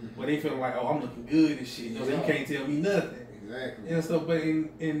 Where they feel like, oh, I'm looking good and shit. You know, so you can't tell me nothing. Exactly. And stuff, but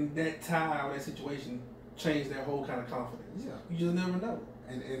in that tie or that situation changed their whole kind of confidence. Yeah. You just never know.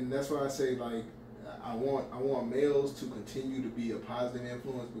 And that's why I say, like, I want males to continue to be a positive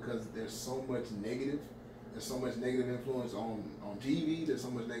influence, because there's so much negative. There's so much negative influence on TV. There's so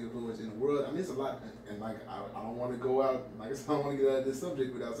much negative influence in the world. I mean, it's a lot. And like, I don't want to go out, like I said, I don't want to get out of this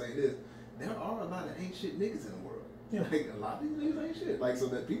subject without saying this. There are a lot of ain't shit niggas in the world. Yeah. Like, a lot of these niggas ain't shit. Like, so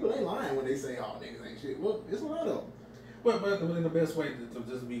that people ain't lying when they say, oh, niggas ain't shit. Well, it's a lot of them. But in the best way to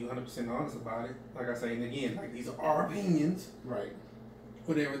just be 100% honest about it, like I say, and again, like, these are our opinions. Right.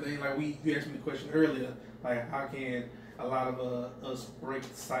 With everything, like you asked me the question earlier, like how can a lot of us break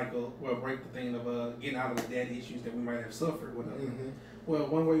the cycle, well, break the thing of getting out of the daddy issues that we might have suffered, whatever. Well,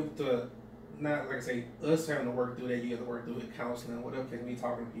 one way to, not like I say, us having to work through that, you have to work through it, counseling, whatever case, me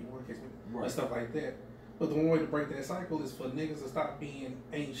talking to people, whatever case, and stuff like that. But the one way to break that cycle is for niggas to stop being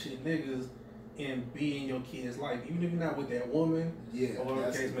ain't shit niggas and be in your kid's life, even if you're not with that woman, or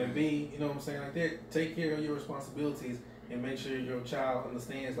whatever the case may be. You know what I'm saying? Like that, take care of your responsibilities and make sure your child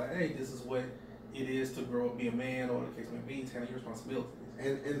understands, like, hey, this is what it is to grow up, be a man, or whatever the case may be, to handle your responsibilities.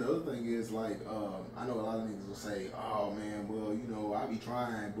 And the other thing is, like, I know a lot of niggas will say, oh man, well, you know, I be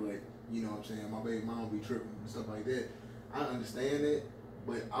trying, but you know what I'm saying, my baby mom be tripping and stuff like that. I understand it,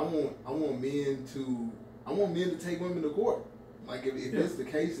 but I want men to take women to court. Like, if it's the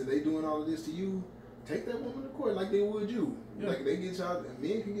case that they doing all of this to you, take that woman to court like they would you. Like, they get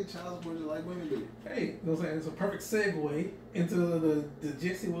men can get child support just like women do. Hey, you know what I'm saying? It's a perfect segue into the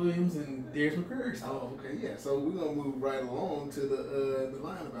Jesse Williams and Darius McCurry stuff. Oh, okay, yeah. So we're gonna move right along to the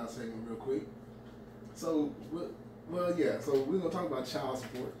line about segment real quick. So, well, yeah. So we're gonna talk about child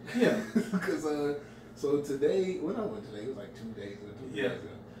support. Yeah. Because so today, well, not one today. It was like 2 days ago. 2 days ago.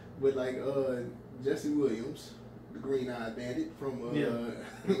 But like Jesse Williams, the green-eyed bandit from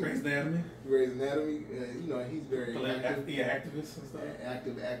Grey's Anatomy. Grey's Anatomy. You know, he's very active. Activist and stuff.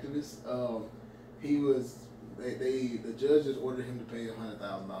 Active activist. He was. The judge just ordered him to pay $100,000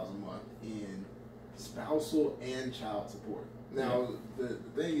 a month in spousal and child support. Now the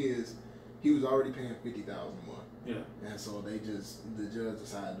thing is, he was already paying $50,000 a month. Yeah. And so the judge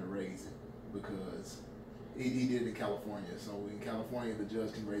decided to raise it because he did it in California. So in California, the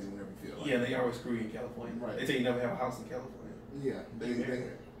judge can raise it whenever you feel like. Yeah, they always screw you in California. Right. They say you never have a house in California. Yeah,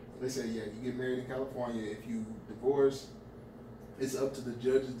 they say, yeah, you get married in California. If you divorce, it's up to the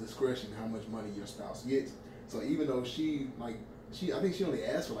judge's discretion how much money your spouse gets. So even though I think she only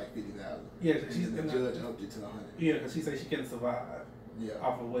asked for like $50,000. Yeah, and the judge upped it to $100. Yeah, because she said she couldn't survive. Yeah.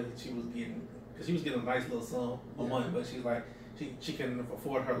 Off of what she was getting, because she was getting a nice little sum of money, but she's like she couldn't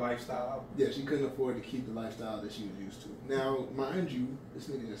afford her lifestyle. Yeah, she couldn't afford to keep the lifestyle that she was used to. Now, mind you, this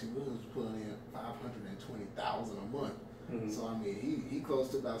nigga Jesse Williams was pulling in $520,000 a month. Mm-hmm. So I mean, he close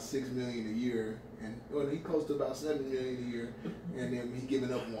to about $6 million a year, he close to about $7 million a year, and then he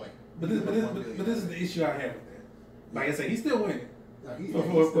giving up one. But this is the issue I have with that. Like I said, he's still winning. No,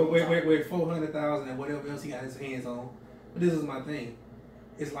 with 400,000 and whatever else he got his hands on. But this is my thing.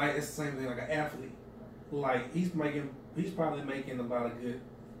 It's the same thing like an athlete. Like he's probably making about a good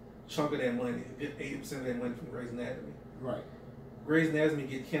chunk of that money, a good 80% of that money from Grey's Anatomy. Right. Grey's Anatomy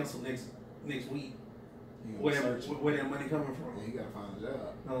get canceled next week. Where that money coming from? Yeah, you gotta find a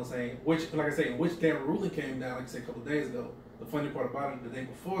job. You know what I'm saying? Which that ruling came down, like I said, a couple of days ago. The funny part about it, the day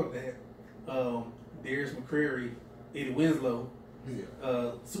before that, Darius McCrary, Eddie Winslow,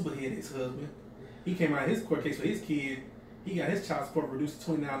 Superhead, his husband, he came out of his court case for his kid. He got his child support reduced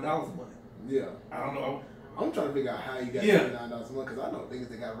to $29 a month. Yeah. I don't know. I'm trying to figure out how you got $29 a month because I know niggas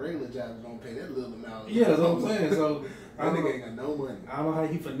that got regular jobs don't pay that little amount. Yeah, that's what I'm saying. So that nigga ain't got no money. I don't know how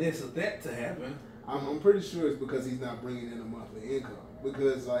he finesses that to happen. I'm pretty sure it's because he's not bringing in a monthly income.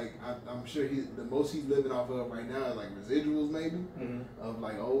 Because like I'm sure the most he's living off of right now is like residuals maybe of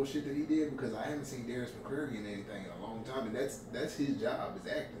like old shit that he did. Because I haven't seen Darius McCrary in anything in a long time, and that's his job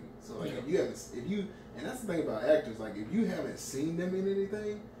is acting. So like and that's the thing about actors, like if you haven't seen them in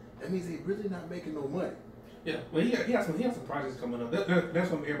anything, that means they're really not making no money. Yeah, well he has some projects coming up.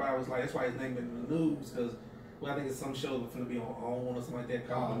 That's when everybody was like, that's why his name been in the news because I think it's some show that's gonna be on OWN or something like that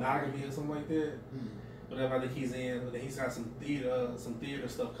called Monogamy or something like that. Whatever I think he's in, but then he's got some theater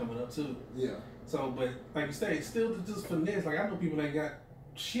stuff coming up too. Yeah. So, but like you say, still just finesse. Like I know people that got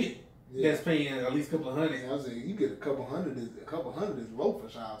shit that's paying at least a couple of hundred. Yeah, I was saying you get a couple hundred is low for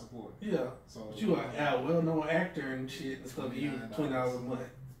child support. Yeah. So but you are a well-known actor and shit and stuff. You $20 a month.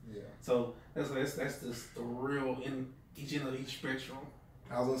 Yeah. So that's just the real in each end of each spectrum.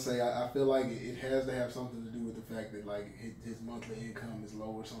 I was gonna say I feel like it has to have something to do with the fact that like his monthly income is low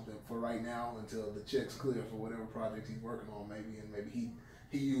or something for right now until the check's clear for whatever projects he's working on maybe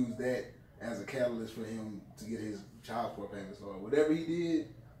he used that as a catalyst for him to get his child support payments lower. Whatever he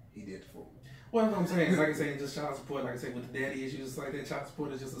did for him. Well, that's what I'm saying. Like I say, just child support. Like I say, with the daddy issues like that, child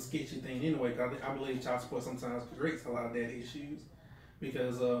support is just a sketchy thing anyway. Cause I believe child support sometimes creates a lot of daddy issues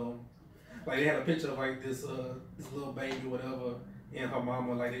because like they had a picture of like this little baby whatever. And her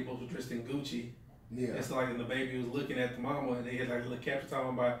mama, like they both were dressed in Gucci. Yeah. And so like, and the baby was looking at the mama, and they had like a little caption talking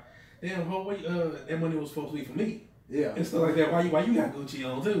about, "Damn, whole way, that money was supposed to be for me." Yeah. And stuff like that. Why you got Gucci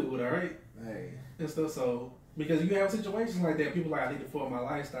on too? With her, right? Hey. And stuff. So because you have situations like that, people like I need to afford my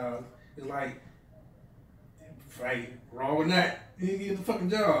lifestyle. It's like, right, wrong with that. You get the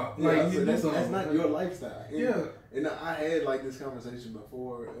fucking job. Yeah, like that's not your lifestyle. And, yeah. And I had like this conversation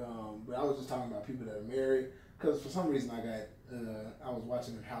before, but I was just talking about people that are married. Because for some reason I was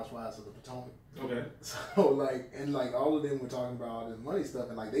watching the Housewives of the Potomac. Okay. So like all of them were talking about all this money stuff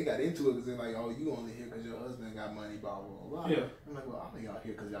and like they got into it because they're like, oh, you only here because your husband got money, blah blah blah. Yeah. I'm like, well, I'm out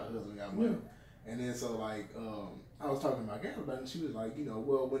here because your husband got money. Yeah. And then so like I was talking to my gal about it and she was like,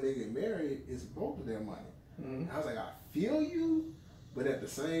 well when they get married, it's both of their money. And I was like, I feel you, but at the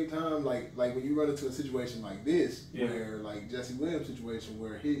same time, like when you run into a situation like this, where like Jesse Williams' situation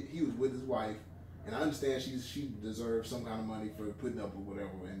where he was with his wife. And I understand she deserves some kind of money for putting up with whatever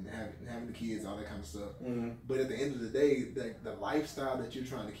and having the kids, all that kind of stuff. But at the end of the day, the lifestyle that you're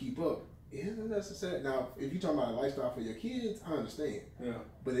trying to keep up isn't necessary. Now, if you're talking about a lifestyle for your kids, I understand. Yeah.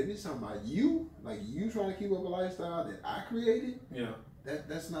 But if you're talking about you, like you trying to keep up a lifestyle that I created,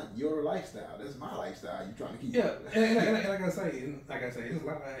 that's not your lifestyle. That's my lifestyle. You're trying to keep up. and like I say, there's a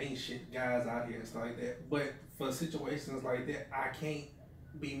lot of ain't shit guys out here and stuff like that. But for situations like that, I can't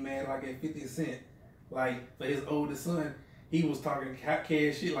be mad like at 50 Cent. Like, for his oldest son, he was talking cash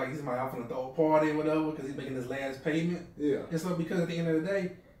shit, like he's out from the throw a party or whatever, because he's making his last payment. Yeah. And so, because at the end of the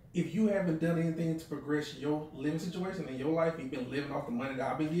day, if you haven't done anything to progress your living situation in your life, you've been living off the money that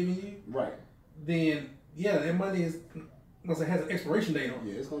I've been giving you, right? Then, yeah, that money has an expiration date on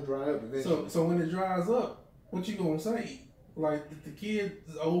it. Yeah, it's going to dry up eventually. So when it dries up, what you going to say? Like, the kid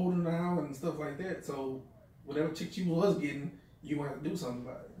is older now and stuff like that, so whatever chicks you was getting, you want to do something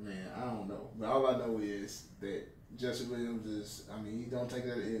about it. Man, I don't know. But all I know is that Jesse Williams is, I mean, he don't take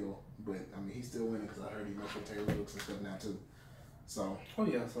that ill, but I mean, he's still winning because I heard he messed with Taylor Brooks and stuff now too. So, oh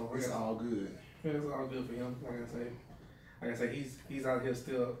yeah, so it's all good. Yeah, it's all good for him. Like I say, he's out here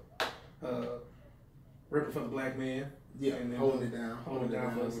still ripping for the black man. Yeah, and holding it down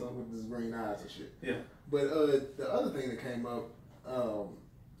with his green eyes and shit. Yeah. But the other thing that came up,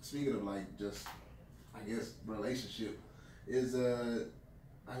 speaking of like just, I guess, relationship, is I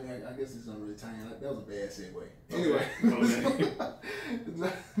mean, I guess it's not really tying. That was a bad segue. Anyway, okay.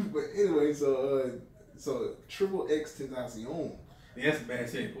 But anyway, so XXXtentacion. Yeah, that's a bad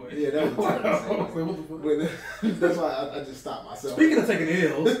segue. Yeah, that was a terrible segue. But that's why I just stopped myself. Speaking of taking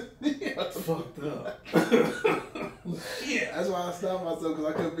L's, that's fucked up. Yeah, that's why I stopped myself because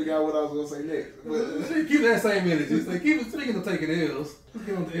I couldn't figure out what I was gonna say next. But, keep that same energy. So speaking of taking L's, let's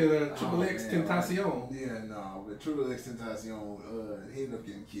get on to XXXtentacion. Yeah, no, but XXXtentacion, he ended up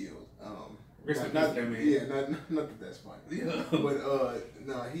getting killed. Not that that's funny. Yeah. But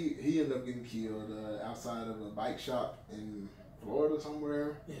no, he ended up getting killed outside of a bike shop in Florida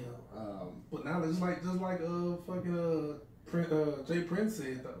somewhere. Yeah. But now it's like fucking Jay Prince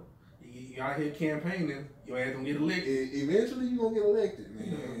said though. You out here campaigning, your ass gonna get elected. Eventually, you gonna get elected,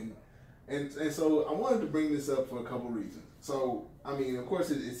 man. Yeah. And so I wanted to bring this up for a couple reasons. So I mean, of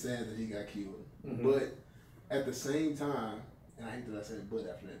course, it's sad that he got killed, but at the same time, and I hate that I said "but"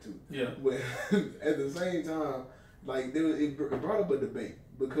 after that too. Yeah. But at the same time, like it brought up a debate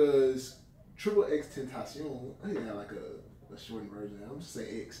because XXXtentacion, I think I had like a shortened version. I'm just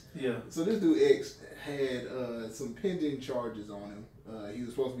saying X. Yeah. So this dude X had some pending charges on him. He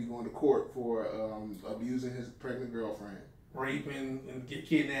was supposed to be going to court for abusing his pregnant girlfriend, raping and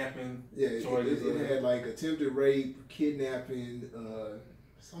kidnapping. Yeah, charges. It had like attempted rape, kidnapping,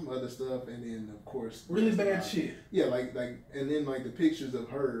 some other stuff, and then of course really bad shit. Yeah, like and then like the pictures of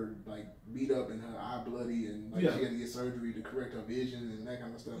her like beat up and her eye bloody and like she had to get surgery to correct her vision and that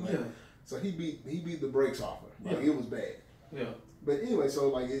kind of stuff. Like, so he beat the brakes off her. Like it was bad. Yeah. But anyway, so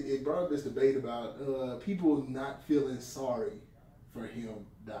like it brought up this debate about people not feeling sorry for him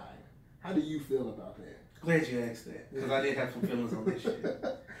dying. How do you feel about that? Glad you asked that because I did have some feelings on this shit.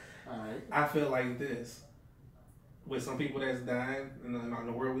 All right. I feel like this with some people that's dying in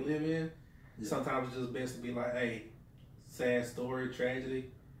the world we live in. Sometimes it's just best to be like, hey, sad story,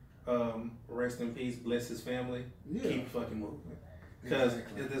 tragedy. Rest in peace, bless his family. Keep fucking moving. Because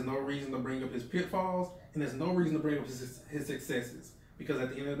there's no reason to bring up his pitfalls, and there's no reason to bring up his successes. Because at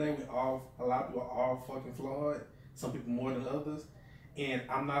the end of the day, a lot of people are all fucking flawed. Some people more than others. And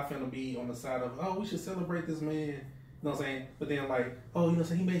I'm not finna be on the side of, oh, we should celebrate this man. You know what I'm saying? But then like, oh, you know,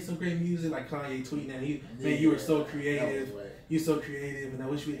 so he made some great music, like Kanye tweeting that man, you were so creative. You're so creative, and I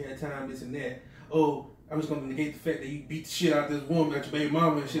wish we had time, this and that. Oh, I'm just gonna negate the fact that you beat the shit out of this woman, at your baby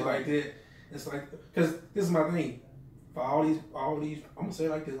mama and shit like that. It's like, because this is my thing. For all these, I'm gonna say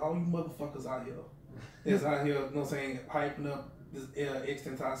it like this, all you motherfuckers out here that's out here, you know what I'm saying, hyping up this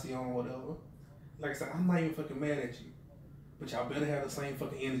XXXtentacion or whatever. Like I said, I'm not even fucking mad at you. But y'all better have the same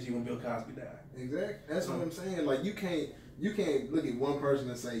fucking energy when Bill Cosby died. Exactly. That's what I'm saying. Like you can't look at one person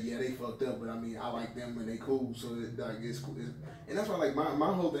and say, yeah, they fucked up, but I mean I like them and they cool, so it's cool. And that's why like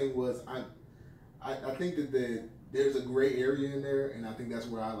my whole thing was I think that there's a gray area in there, and I think that's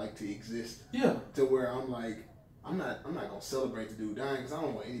where I like to exist. Yeah. To where I'm like, I'm not gonna celebrate the dude dying because I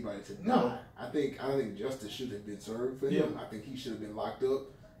don't want anybody to die. No. I think justice should have been served for him. I think he should have been locked up,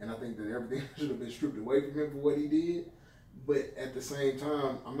 and I think that everything should have been stripped away from him for what he did. But at the same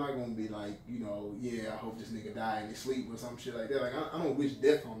time, I'm not gonna be like, you know, yeah, I hope this nigga die in his sleep or some shit like that. Like I don't wish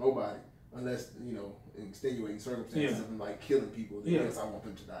death on nobody unless, you know, in extenuating circumstances of like killing people. Yes, I want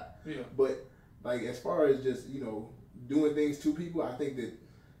them to die. Yeah. But like as far as just, you know, doing things to people, I think that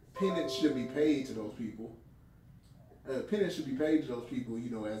penance should be paid to those people. Penance should be paid to those people, you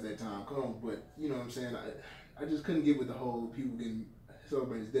know, as that time comes. But you know what I'm saying? I just couldn't get with the whole people getting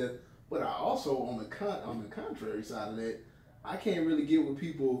celebrating his death. But I also on the contrary side of that, I can't really get with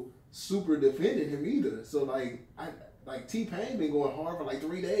people super defending him either. So like T-Pain been going hard for like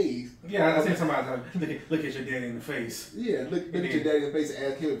 3 days. Yeah, I seen somebody look at your daddy in the face. Yeah, look at your daddy in the face and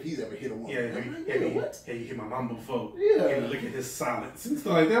ask him if he's ever hit a woman. Yeah, have you hit my mama before? Yeah. And look at his silence and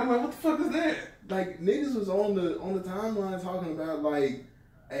stuff like that. I'm like, what the fuck is that? Like niggas was on the timeline talking about like,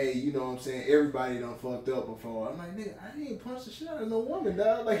 hey, you know what I'm saying, everybody done fucked up before. I'm like, nigga, I ain't punched the shit out of no woman,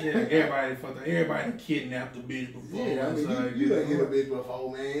 dog. Like, yeah, everybody fucked up. Everybody kidnapped a bitch before. Yeah, I mean, like, you done hit a bitch before,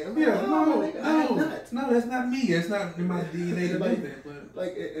 man. I'm like, no, that's not me. That's not in my DNA to like, do that. But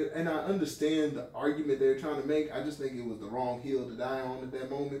like, and I understand the argument they're trying to make. I just think it was the wrong hill to die on at that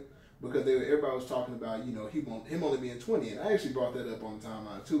moment. because everybody was talking about, you know, him only being 20, and I actually brought that up on the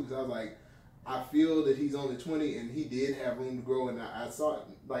timeline too, because I was like, I feel that he's only 20 and he did have room to grow, and I saw it,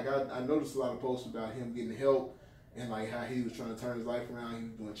 like I noticed a lot of posts about him getting help and like how he was trying to turn his life around. He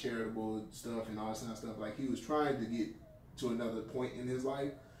was doing charitable stuff and all this kind of stuff. Like he was trying to get to another point in his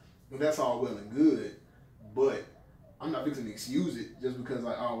life, and that's all well and good, but I'm not fixing to excuse it just because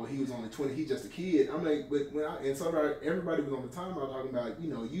like, oh well, he was only 20, he's just a kid. I'm like, but when everybody was on the timeline talking about,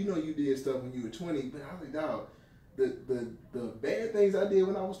 you know you did stuff when you were 20, but I was like, dog, the bad things I did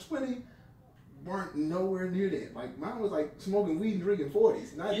when I was 20 weren't nowhere near that. Like mine was like smoking weed and drinking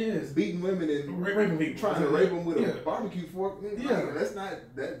 40s, not beating women and raping people, trying to rape them with a barbecue fork. Yeah, like, that's not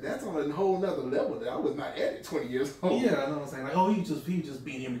that's on a whole nother level that I was not at 20 years old. Yeah, I know what I'm saying. Like, oh, he just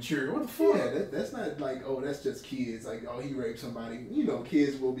being immature. What the fuck? Yeah, that's not like, oh, that's just kids. Like, oh, he raped somebody. You know,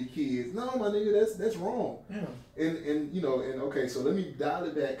 kids will be kids. No, my nigga, that's wrong. Yeah. And you know, and okay, so let me dial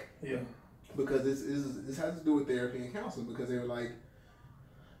it back. Yeah. Because this has to do with therapy and counseling, because they were like,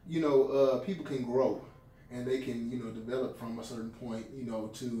 you know, people can grow and they can, you know, develop from a certain point, you know,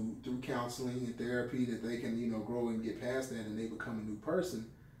 through counseling and therapy, that they can, you know, grow and get past that and they become a new person.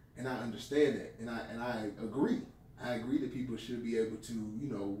 And I understand that, and I agree. I agree that people should be able to, you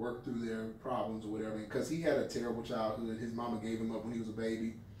know, work through their problems or whatever. Because he had a terrible childhood. His mama gave him up when he was a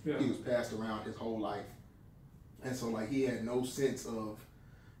baby. Yeah. He was passed around his whole life, and so like he had no sense of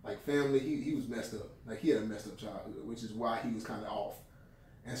like family. He was messed up. Like he had a messed up childhood, which is why he was kind of off.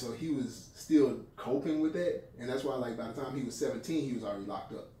 And so he was still coping with that, and that's why, like, by the time he was 17, he was already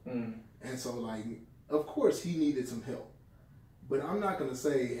locked up. Mm. And so, like, of course, he needed some help. But I'm not gonna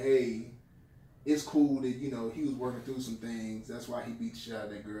say, hey, it's cool that, you know, he was working through some things. That's why he beat the shit out of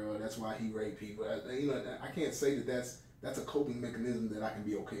that girl. That's why he raped people. You know, I can't say that that's a coping mechanism that I can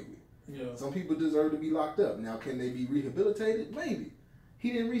be okay with. Yeah. Some people deserve to be locked up. Now, can they be rehabilitated? Maybe.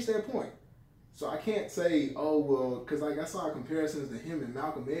 He didn't reach that point. So I can't say, oh, well, because like I saw comparisons to him and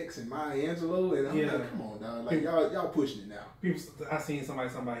Malcolm X and Maya Angelou, and I'm like, come on, dog. Like, y'all pushing it now. People, I seen somebody,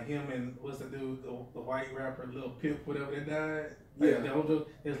 him and what's the dude, the white rapper, Lil Pip, whatever, that died. Like,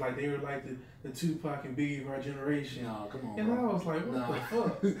 it's like they were like the Tupac and Biggie of our generation. No, come on. And bro. I was like, what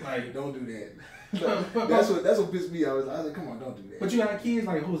the fuck? Like, don't do that. That's what pissed me off. I was like, come on, don't do that. But you got kids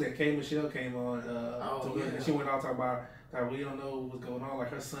like, who's that? K. Michelle came on. And she went out talking about, like, we don't know what's going on.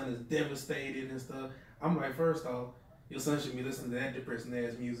 Like, her son is devastated and stuff. I'm like, first off, your son should be listening to that depressing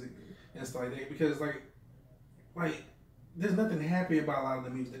ass music and stuff like that, because like there's nothing happy about a lot of the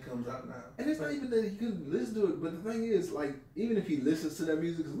music that comes out now. And it's not even that he couldn't listen to it, but the thing is, like, even if he listens to that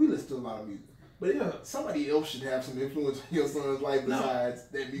music, because we listen to a lot of music, but somebody else should have some influence on your son's life besides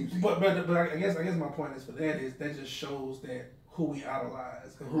that music. But I guess my point is, for that just shows that who we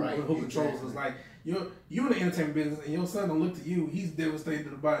idolize and who controls us. Like, you in the entertainment business and your son don't look to you, he's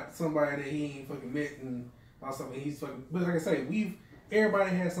devastated about somebody that he ain't fucking met and all something. He's fucking. But like I say,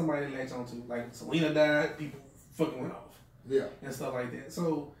 everybody has somebody to latch on to. Like, Selena died, people fucking went off. Yeah. And stuff like that.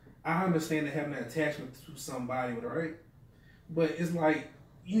 So I understand that having an attachment to somebody, right? But it's like,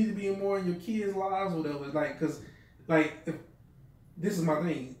 you need to be more in your kids' lives or whatever. Like, cause like, if, this is my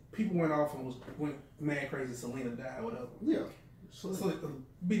thing. People went off and went mad crazy. Selena died, or whatever. Yeah. So like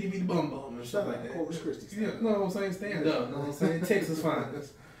bitty bum and stuff like that. Corpus Christi. Yeah, know what I'm saying? Stand up. Know what I'm saying? Texas fine.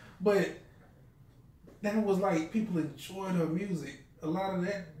 But that was like, people enjoyed her music. A lot of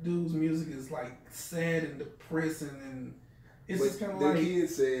that dude's music is like sad and depressing, and it's just kind of like, the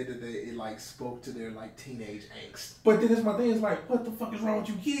kids said that it like spoke to their like teenage angst. But then that's my thing. It's like, what the fuck is wrong with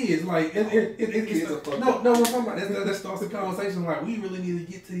you kids? Like, kids are fucked up. No, what I'm talking about, that starts the conversation. Like, we really need to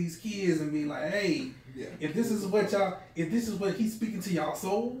get to these kids and be like, hey, if this is what he's speaking to y'all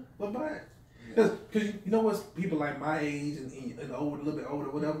soul, what about it? Because you know what's, people like my age and older, a little bit older,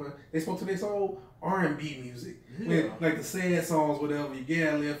 whatever, they spoke to their soul. R&B music, like the sad songs, whatever, your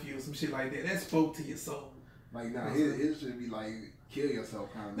gal left you, some shit like that. That spoke to your soul. Like, nah, it should be like kill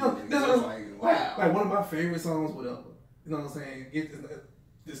yourself kind of music. No, like, wow. Like one of my favorite songs, whatever. You know what I'm saying?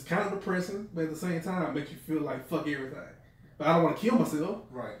 It's kind of depressing, but at the same time, it makes you feel like fuck everything. But I don't want to kill myself.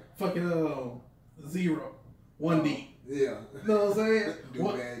 Right. Fucking Zero, 1D. Yeah. You know what I'm saying? Do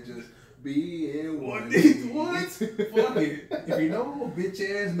bad, just be in 1D. What? Fuck it. If you know, bitch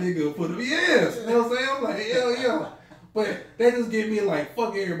ass nigga, put a yes. You know what I'm saying? I'm like, hell yeah. But that just get me like,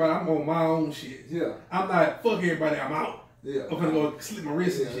 fuck everybody, I'm on my own shit. Yeah. I'm not, fuck everybody, I'm out. Yeah. I'm gonna go slip my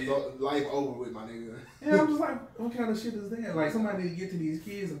wrist and shit. Life over with, my nigga. Yeah, I'm just like, what kind of shit is that? Like, somebody need to get to these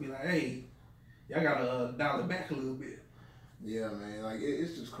kids and be like, hey, y'all gotta dial it back a little bit. Yeah, man, like,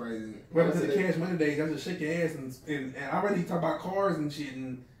 it's just crazy. Right to the Cash Money days, I just shake your ass and I already talk about cars and shit,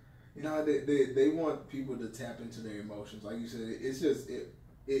 and you know, they want people to tap into their emotions. Like you said, it's just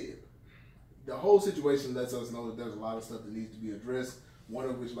the whole situation lets us know that there's a lot of stuff that needs to be addressed. One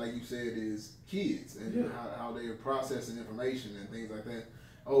of which, like you said, is kids and how they're processing information and things like that.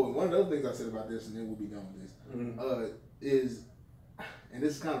 Oh, and one of the other things I said about this, and then we'll be done with this, is, and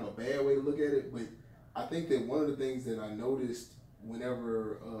this is kind of a bad way to look at it, but I think that one of the things that I noticed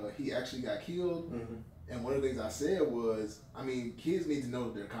whenever he actually got killed, and one of the things I said was, I mean, kids need to know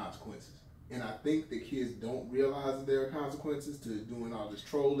that there are consequences. And I think that kids don't realize that there are consequences to doing all this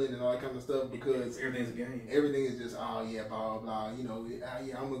trolling and all that kind of stuff because everything's a game. Everything is just, oh yeah, blah, blah, blah. You know,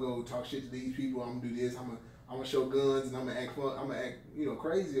 yeah, I'm going to go talk shit to these people. I'm going to do this. I'm going to show guns and I'm going to act fun. I'm going to act, you know,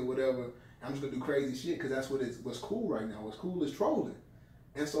 crazy or whatever. I'm just going to do crazy shit because that's what's cool right now. What's cool is trolling.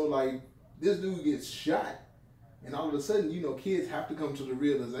 And so, like, this dude gets shot. And all of a sudden, you know, kids have to come to the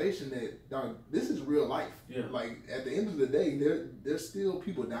realization that, dog, this is real life. Yeah. Like, at the end of the day, there's still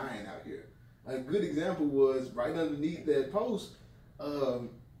people dying out here. A good example was right underneath that post, Tekashi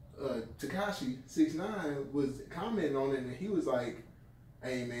 6ix9ine was commenting on it, and he was like,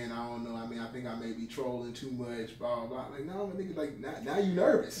 "Hey man, I don't know. I mean, I think I may be trolling too much." Blah blah. Like, no, my nigga, like now you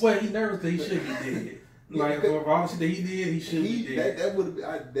nervous. Well, he's nervous that he should be dead. Like for all the shit that he did, he should be dead.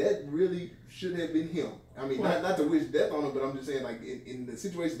 That really should have been him. I mean, not to wish death on him, but I'm just saying, like in the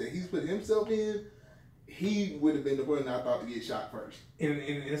situation that he's put himself in, he would have been the one I thought to get shot first.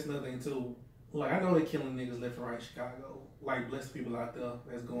 And that's another thing too. Like, I know they're killing niggas left and right in Chicago. Like, bless the people out there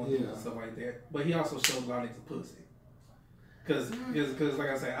that's going through and stuff like that. But he also shows a lot of niggas pussy. Because,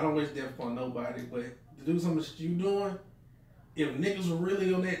 like I said, I don't wish death upon nobody. But to do some of the shit you doing, if niggas were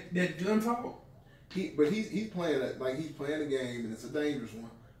really on that gun talk. He's playing a game, and it's a dangerous one.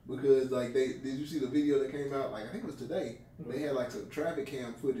 Because, like, did you see the video that came out? Like, I think it was today. They had, like, some traffic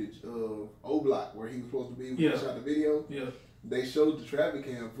cam footage of O-Block where he was supposed to be when he shot the video. Yeah. They showed the traffic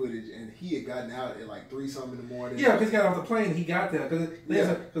cam footage, and he had gotten out at like 3-something in the morning. Yeah, because he got off the plane, he got there. Because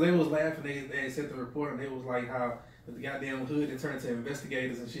they was laughing, they sent the report, and they was like how the goddamn hood had turned to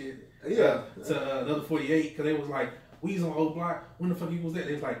investigators and shit. Yeah. To another 48, because they was like, we was on Old Block. When the fuck he was at?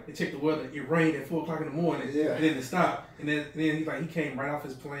 They was like, they checked the weather. It rained at 4 o'clock in the morning. Yeah. And then it stopped. And then he came right off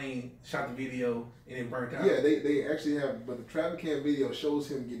his plane, shot the video, and then burnt out. Yeah, they actually have, but the traffic cam video shows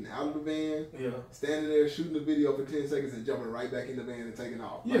him getting out of the van, standing there shooting the video for 10 seconds and jumping right back in the van and taking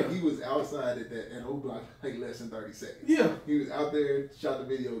off. Yeah. Like, he was outside at Old Block like less than 30 seconds. Yeah. He was out there, shot the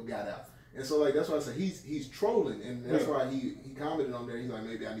video, got out. And so, like, that's why I said he's trolling, and that's why he commented on there. He's like,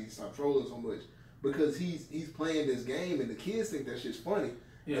 maybe I need to stop trolling so much. Because he's playing this game, and the kids think that shit's funny.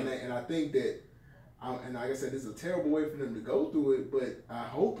 Yeah. And I think that, and like I said, this is a terrible way for them to go through it, but I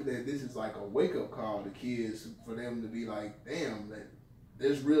hope that this is like a wake-up call to kids for them to be like, damn, that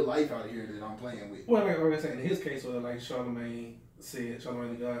there's real life out here that I'm playing with. Well, like I said, in his case, like Charlamagne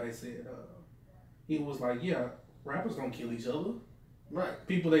the God, they said, he was like, yeah, rappers gonna kill each other. Right.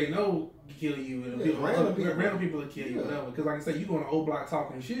 People they know kill you, and random people will kill you, whatever. Because like I said, you go on an Old Block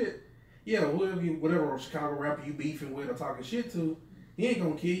talking shit, yeah, whatever Chicago rapper you beefing with or talking shit to, he ain't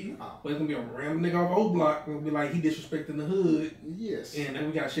gonna kill you. But it's gonna be a random nigga off Old Block. Gonna be like he disrespecting the hood. Yes. And then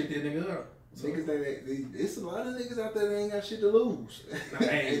we got shit that nigga up. So, niggas, it's a lot of niggas out there that ain't got shit to lose.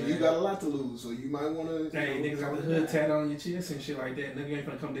 And you got a lot to lose, so you might wanna. Hey, niggas got the hood tatted on your chest and shit like that. Nigga ain't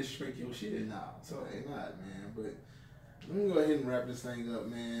gonna come disrespect your shit. Nah, so they not, man. But let me go ahead and wrap this thing up,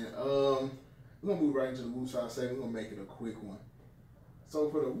 man. We're gonna move right into the Wu Side segment. We're gonna make it a quick one. So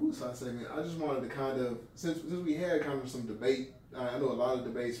for the Wu Side segment, I just wanted to kind of, since we had kind of some debate, I know a lot of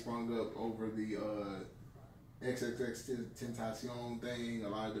debate sprung up over the XXXtentacion thing. A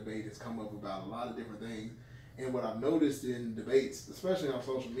lot of debate has come up about a lot of different things. And what I've noticed in debates, especially on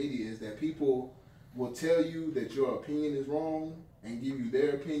social media, is that people will tell you that your opinion is wrong and give you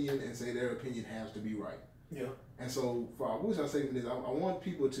their opinion and say their opinion has to be right. Yeah. And so for our Wu Side segment is, I want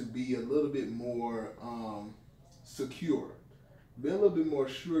people to be a little bit more secure. Be a little bit more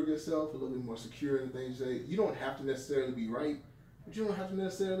sure of yourself, a little bit more secure in the things you say. You don't have to necessarily be right, but you don't have to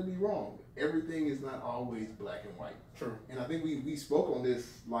necessarily be wrong. Everything is not always black and white. True. And I think we spoke on this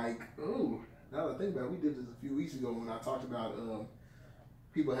like, now that I think about it, we did this a few weeks ago when I talked about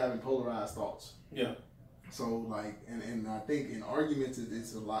people having polarized thoughts. Yeah. So like, and I think in arguments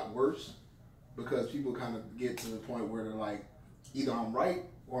it's a lot worse because people kind of get to the point where they're like, either I'm right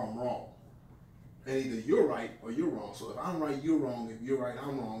or I'm wrong. And either you're right or you're wrong. So if I'm right, you're wrong. If you're right,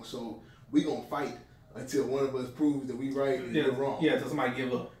 I'm wrong. So we gonna fight until one of us proves that we right and you're wrong. Yeah, until somebody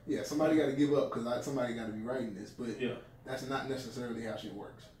give up. Yeah, somebody got to give up because somebody got to be right in this. But that's not necessarily how shit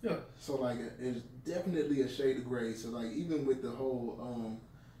works. Yeah. So like, it's definitely a shade of gray. So like, even with the whole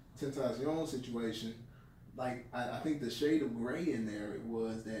Tentacion situation, like I think the shade of gray in there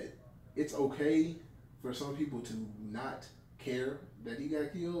was that it's okay for some people to not care that he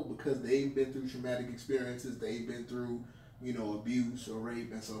got killed because they've been through traumatic experiences, they've been through, you know, abuse or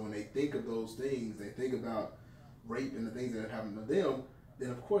rape, and so when they think of those things, they think about rape and the things that have happened to them, then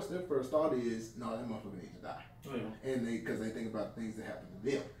of course their first thought is, no, that motherfucker needs to die. And because they think about things that happen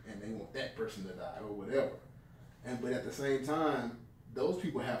to them, and they want that person to die or whatever. But at the same time, those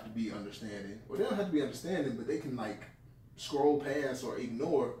people have to be understanding. Well, they don't have to be understanding, but they can like scroll past or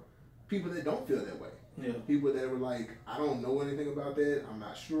ignore people that don't feel that way. Yeah. People that were like, I don't know anything about that. I'm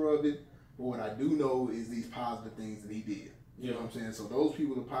not sure of it. But what I do know is these positive things that he did. You know what I'm saying? So those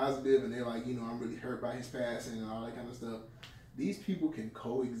people are positive, and they're like, you know, I'm really hurt by his passing and all that kind of stuff. These people can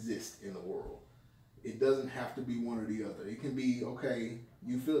coexist in the world. It doesn't have to be one or the other. It can be, okay,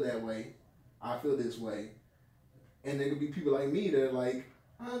 you feel that way, I feel this way. And there could be people like me that are like,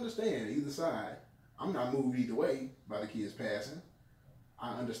 I understand either side. I'm not moved either way by the kid's passing.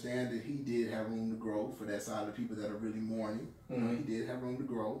 I understand that he did have room to grow for that side of the people that are really mourning. You know, he did have room to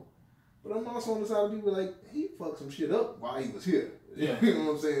grow. But I'm also on the side of people like, he fucked some shit up while he was here. Yeah. You know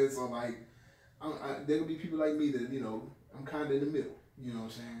what I'm saying? So like, there could be people like me that, you know, I'm kind of in the middle. You know what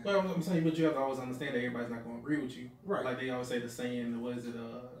I'm saying? Well, I'm saying, but you have to always understand that everybody's not going to agree with you. Right. Like they always say the saying, what is it,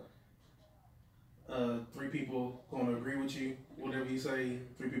 3 people going to agree with you, whatever you say,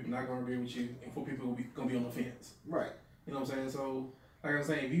 3 people not going to agree with you, and 4 people going to be on the fence. Right. You know what I'm saying? So, like I'm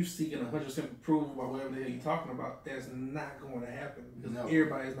saying, if you seeking 100% approval by whatever the hell you're talking about, that's not going to happen. Because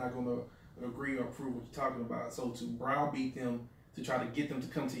everybody's not going to agree or approve what you're talking about. So to browbeat them, to try to get them to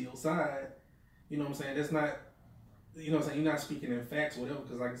come to your side, you know what I'm saying, that's not, you know what I'm saying, you're not speaking in facts or whatever.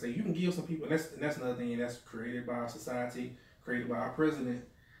 Because like I say, you can give some people, and that's another thing that's created by our society, created by our president,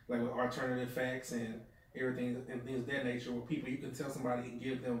 like with alternative facts and everything and things of that nature, where people, you can tell somebody and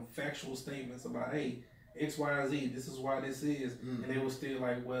give them factual statements about, hey, X, Y, Z, this is why this is, and they will still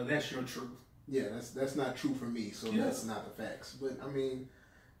like, well, that's your truth. Yeah, that's not true for me, so that's not the facts. But I mean,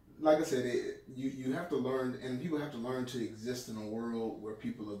 like I said, you have to learn, and people have to learn to exist in a world where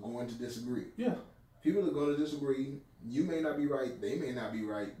people are going to disagree. Yeah. People are going to disagree. You may not be right. They may not be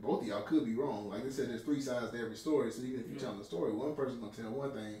right. Both of y'all could be wrong. Like I said, there's 3 sides to every story. So even if you're telling the story, one person's going to tell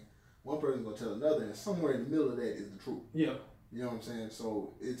one thing, one person's going to tell another, and somewhere in the middle of that is the truth. Yeah. You know what I'm saying?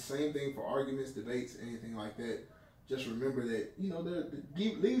 So it's the same thing for arguments, debates, anything like that. Just remember that, you know,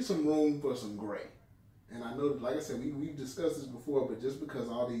 leave some room for some gray. And I know, like I said, we've discussed this before, but just because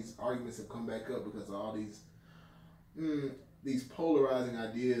all these arguments have come back up, because of all these polarizing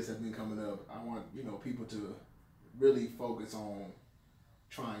ideas have been coming up, I want, you know, people to really focus on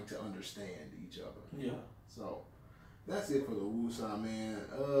trying to understand each other. Yeah. So that's it for the Woosah,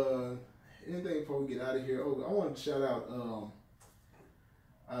 man. Anything before we get out of here? Oh, I want to shout out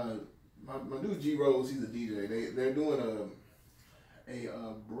my dude G Rose. He's a DJ. They're doing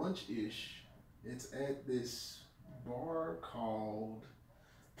a brunch-ish. It's at this bar called,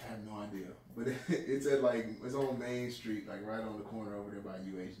 I have no idea, but it's at it's on Main Street, like right on the corner over there by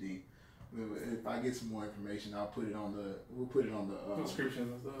UHD. If I get some more information, we'll put it on the description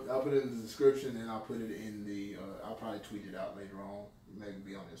and stuff. I'll put it in the description, and I'll put it in the, I'll probably tweet it out later on, maybe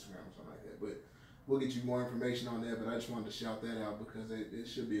be on Instagram or something like that, but we'll get you more information on that. But I just wanted to shout that out because it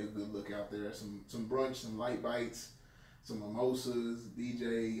should be a good look out there. Some brunch, some light bites, some mimosas,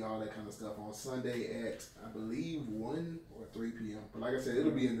 DJ, all that kind of stuff on Sunday at, I believe, 1 or 3 p.m. But like I said,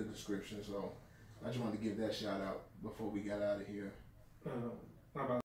 it'll be in the description, so I just wanted to give that shout out before we got out of here. How about